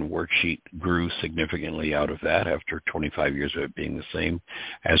communication worksheet grew significantly out of that after 25 years of it being the same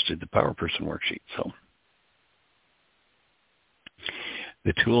as did the Power Person worksheet. So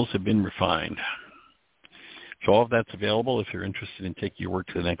the tools have been refined. So all of that's available if you're interested in taking your work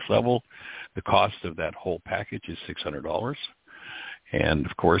to the next level. The cost of that whole package is $600. And,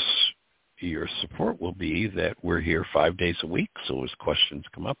 of course, your support will be that we're here 5 days a week. So as questions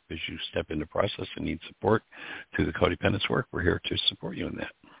come up, as you step into process and need support through the codependence work, we're here to support you in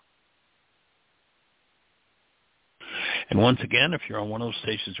that. And once again, if you're on one of those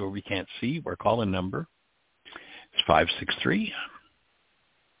stations where we can't see, our call-in number is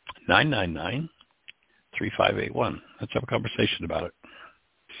 563-999-3581. Let's have a conversation about it.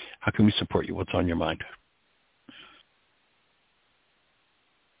 How can we support you? What's on your mind?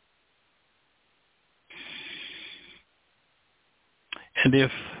 And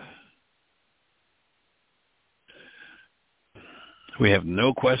if we have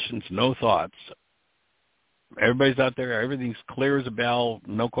no questions, no thoughts, everybody's out there, everything's clear as a bell,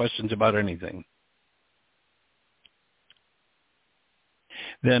 no questions about anything,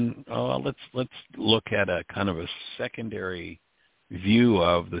 then let's look at a kind of a secondary view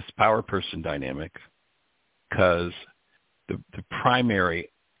of this power person dynamic, because the primary,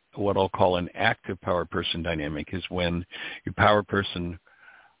 what I'll call an active power person dynamic, is when your power person,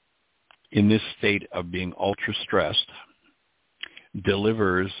 in this state of being ultra stressed,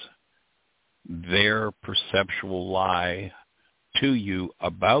 delivers their perceptual lie to you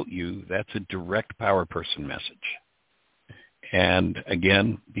about you. That's a direct power person message. And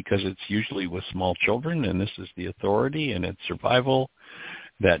again, because it's usually with small children, and this is the authority and it's survival,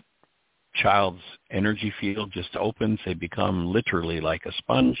 that child's energy field just opens. They become literally like a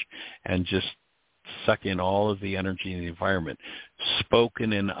sponge and just suck in all of the energy in the environment,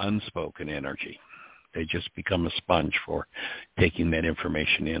 spoken and unspoken energy. They just become a sponge for taking that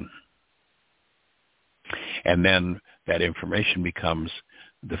information in. And then that information becomes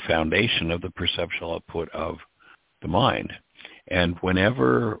the foundation of the perceptual output of the mind. And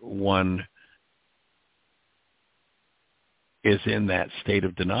whenever one is in that state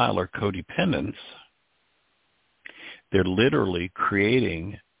of denial or codependence, they're literally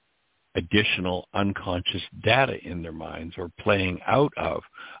creating additional unconscious data in their minds, or playing out of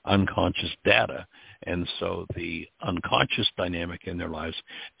unconscious data. And so the unconscious dynamic in their lives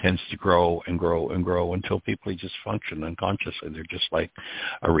tends to grow and grow and grow until people just function unconsciously. They're just like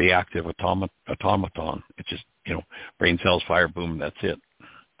a reactive automaton. It's just, brain cells fire, boom, that's it.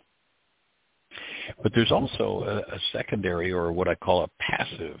 But there's also a secondary, or what I call a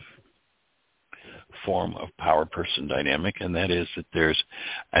passive form of power person dynamic, and that is that there's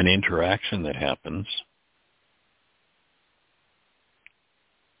an interaction that happens,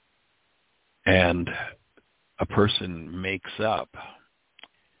 and a person makes up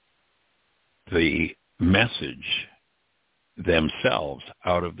the message themselves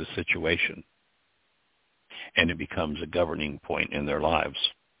out of the situation, and it becomes a governing point in their lives.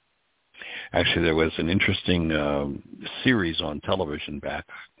 Actually, there was an interesting series on television back,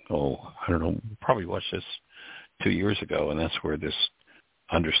 I don't know, probably watched this 2 years ago, and that's where this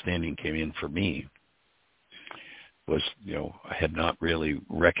understanding came in for me. Was, I had not really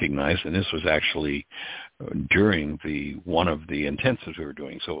recognized, and this was actually during one of the intensives we were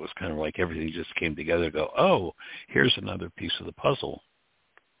doing, so it was kind of like everything just came together to go, oh, here's another piece of the puzzle.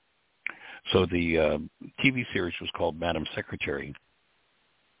 So the TV series was called Madam Secretary,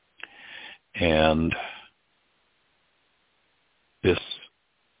 and this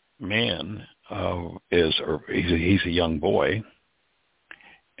man he's a young boy,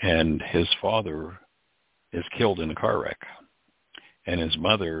 and his father is killed in a car wreck, and his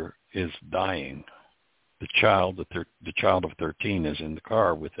mother is dying. The child of 13 is in the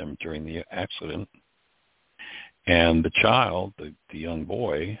car with him during the accident, and the child, the young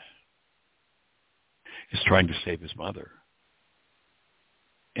boy, is trying to save his mother.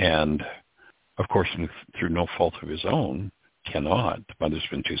 And, of course, through no fault of his own, cannot. The mother's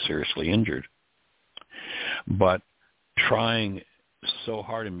been too seriously injured. But trying so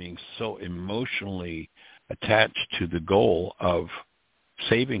hard and being so emotionally attached to the goal of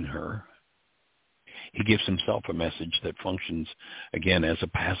saving her, he gives himself a message that functions, again, as a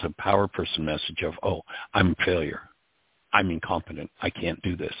passive power person message of, oh, I'm a failure. I'm incompetent. I can't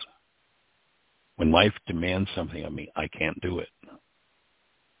do this. When life demands something of me, I can't do it.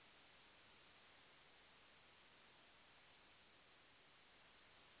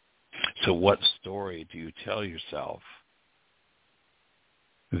 So what story do you tell yourself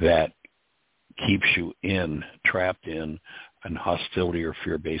that keeps you trapped in an hostility or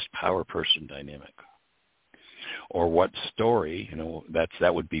fear-based power person dynamic? Or what story,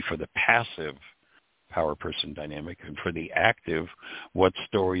 that would be for the passive power person dynamic, and for the active, what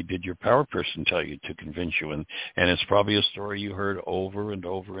story did your power person tell you to convince you? And it's probably a story you heard over and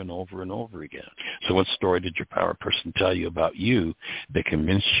over and over and over again. So what story did your power person tell you about you that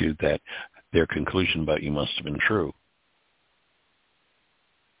convinced you that their conclusion about you must have been true?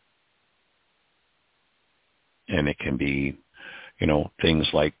 And it can be, things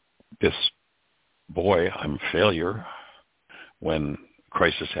like, this boy, I'm a failure. When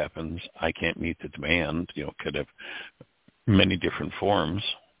crisis happens, I can't meet the demand, could have many different forms.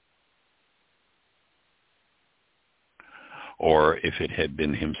 Or if it had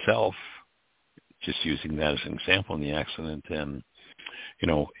been himself, just using that as an example in the accident, then,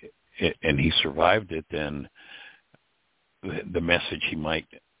 and he survived it, then the message he might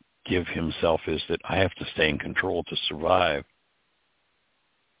give himself is that I have to stay in control to survive,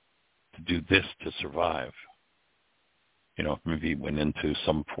 to do this to survive. Maybe he went into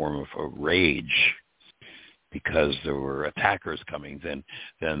some form of a rage because there were attackers coming,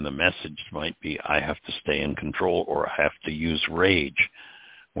 then the message might be, I have to stay in control, or I have to use rage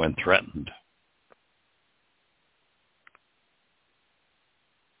when threatened.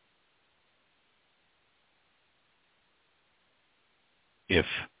 If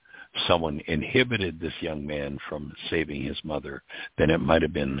someone inhibited this young man from saving his mother, then it might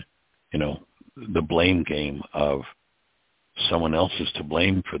have been, the blame game of someone else is to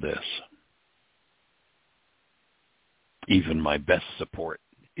blame for this. Even my best support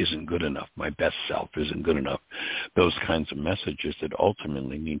isn't good enough. My best self isn't good enough. Those kinds of messages that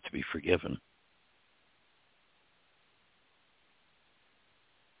ultimately need to be forgiven.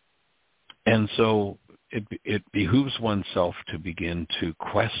 And so it behooves oneself to begin to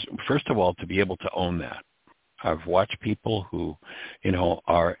question, first of all, to be able to own that. I've watched people who,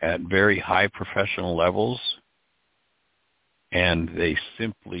 are at very high professional levels, and they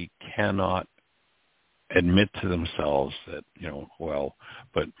simply cannot admit to themselves that,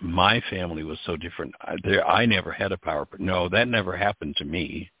 but my family was so different. I never had a power. No, that never happened to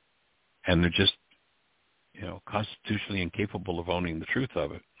me. And they're just, constitutionally incapable of owning the truth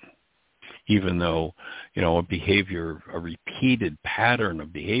of it. Even though, a repeated pattern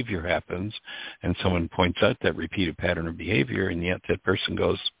of behavior happens, and someone points out that repeated pattern of behavior, and yet that person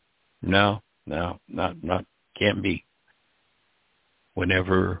goes, no, not, can't be.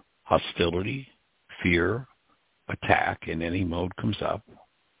 Whenever hostility, fear, attack in any mode comes up,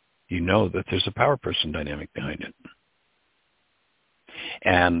 you know that there's a power person dynamic behind it.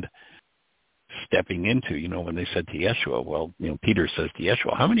 And stepping into, when they said to Yeshua, Peter says to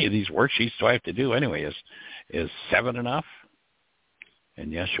Yeshua, how many of these worksheets do I have to do anyway? Is 7 enough?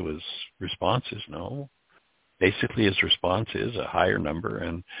 And Yeshua's response is no. Basically, his response is a higher number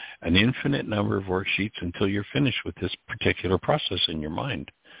and an infinite number of worksheets until you're finished with this particular process in your mind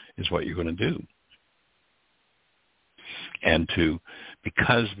is what you're going to do. And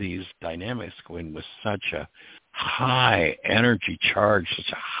because these dynamics go in with such a high energy charge,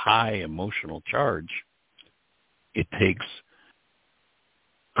 such a high emotional charge, it takes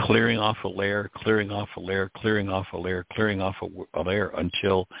clearing off a layer, clearing off a layer, clearing off a layer, clearing off a layer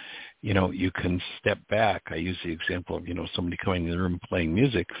until, you can step back. I use the example of, somebody coming in the room playing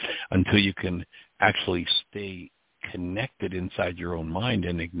music, until you can actually stay connected inside your own mind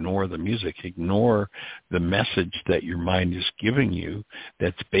and ignore the music, ignore the message that your mind is giving you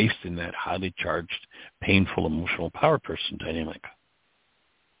that's based in that highly charged, painful, emotional power person dynamic.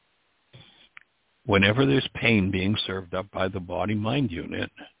 Whenever there's pain being served up by the body-mind unit,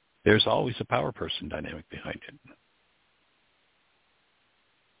 there's always a power person dynamic behind it.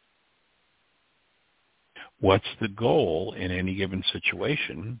 What's the goal in any given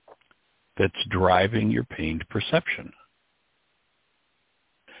situation that's driving your pained perception?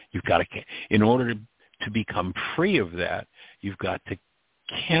 You've got to, in order to become free of that, you've got to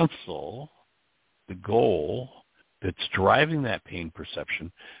cancel the goal that's driving that pain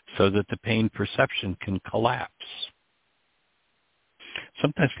perception so that the pain perception can collapse.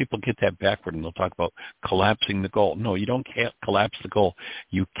 Sometimes people get that backward and they'll talk about collapsing the goal. No, you don't collapse the goal.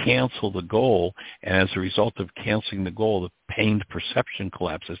 You cancel the goal, and as a result of canceling the goal, the pained perception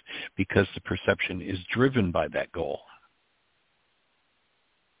collapses because the perception is driven by that goal.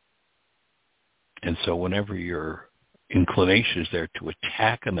 And so whenever your inclination is there to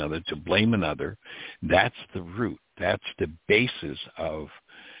attack another, to blame another, that's the root. That's the basis of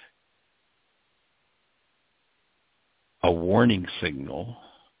a warning signal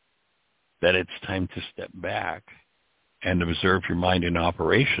that it's time to step back and observe your mind in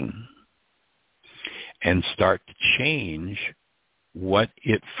operation and start to change what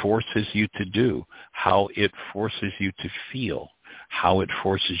it forces you to do, how it forces you to feel, how it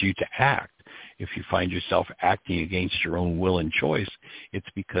forces you to act. If you find yourself acting against your own will and choice, it's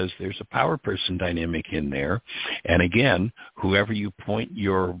because there's a power person dynamic in there. And again, whoever you point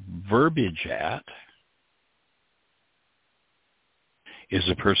your verbiage at is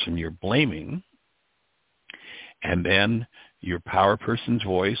the person you're blaming, and then your power person's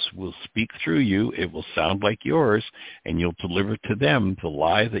voice will speak through you. It will sound like yours, and you'll deliver to them the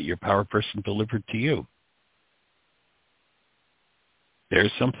lie that your power person delivered to you.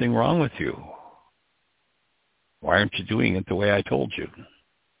 There's something wrong with you. Why aren't you doing it the way I told you?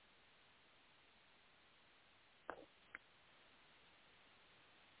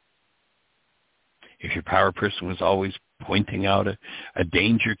 If your power person was always pointing out a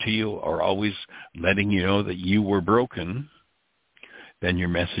danger to you or always letting you know that you were broken, then your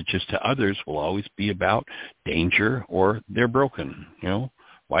messages to others will always be about danger or they're broken. You know,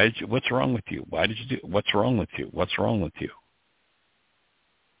 what's wrong with you? Why did you do? What's wrong with you? What's wrong with you?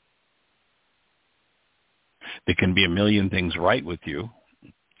 There can be a million things right with you.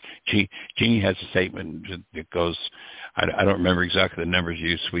 Jeanie has a statement that goes, I don't remember exactly the numbers you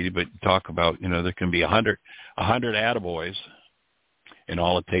use, sweetie, but talk about, there can be 100 attaboys, and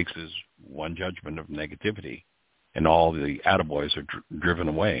all it takes is one judgment of negativity, and all the attaboys are driven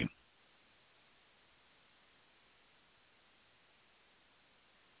away.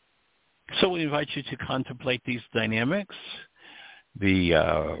 So we invite you to contemplate these dynamics.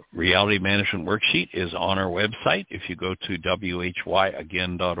 The reality management worksheet is on our website. If you go to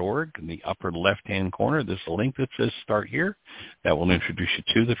whyagain.org, in the upper left-hand corner, there's a link that says Start Here. That will introduce you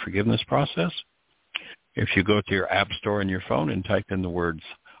to the forgiveness process. If you go to your app store on your phone and type in the words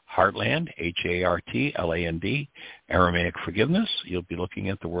Heartland, H-A-R-T-L-A-N-D, Aramaic forgiveness, you'll be looking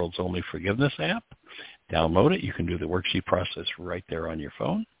at the world's only forgiveness app. Download it. You can do the worksheet process right there on your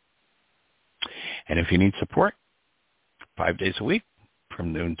phone. And if you need support, 5 days a week,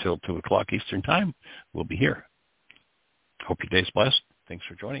 from noon till 2 o'clock Eastern Time, we'll be here. Hope your day's blessed. Thanks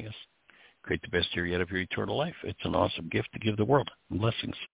for joining us. Create the best year yet of your eternal life. It's an awesome gift to give the world. Blessings.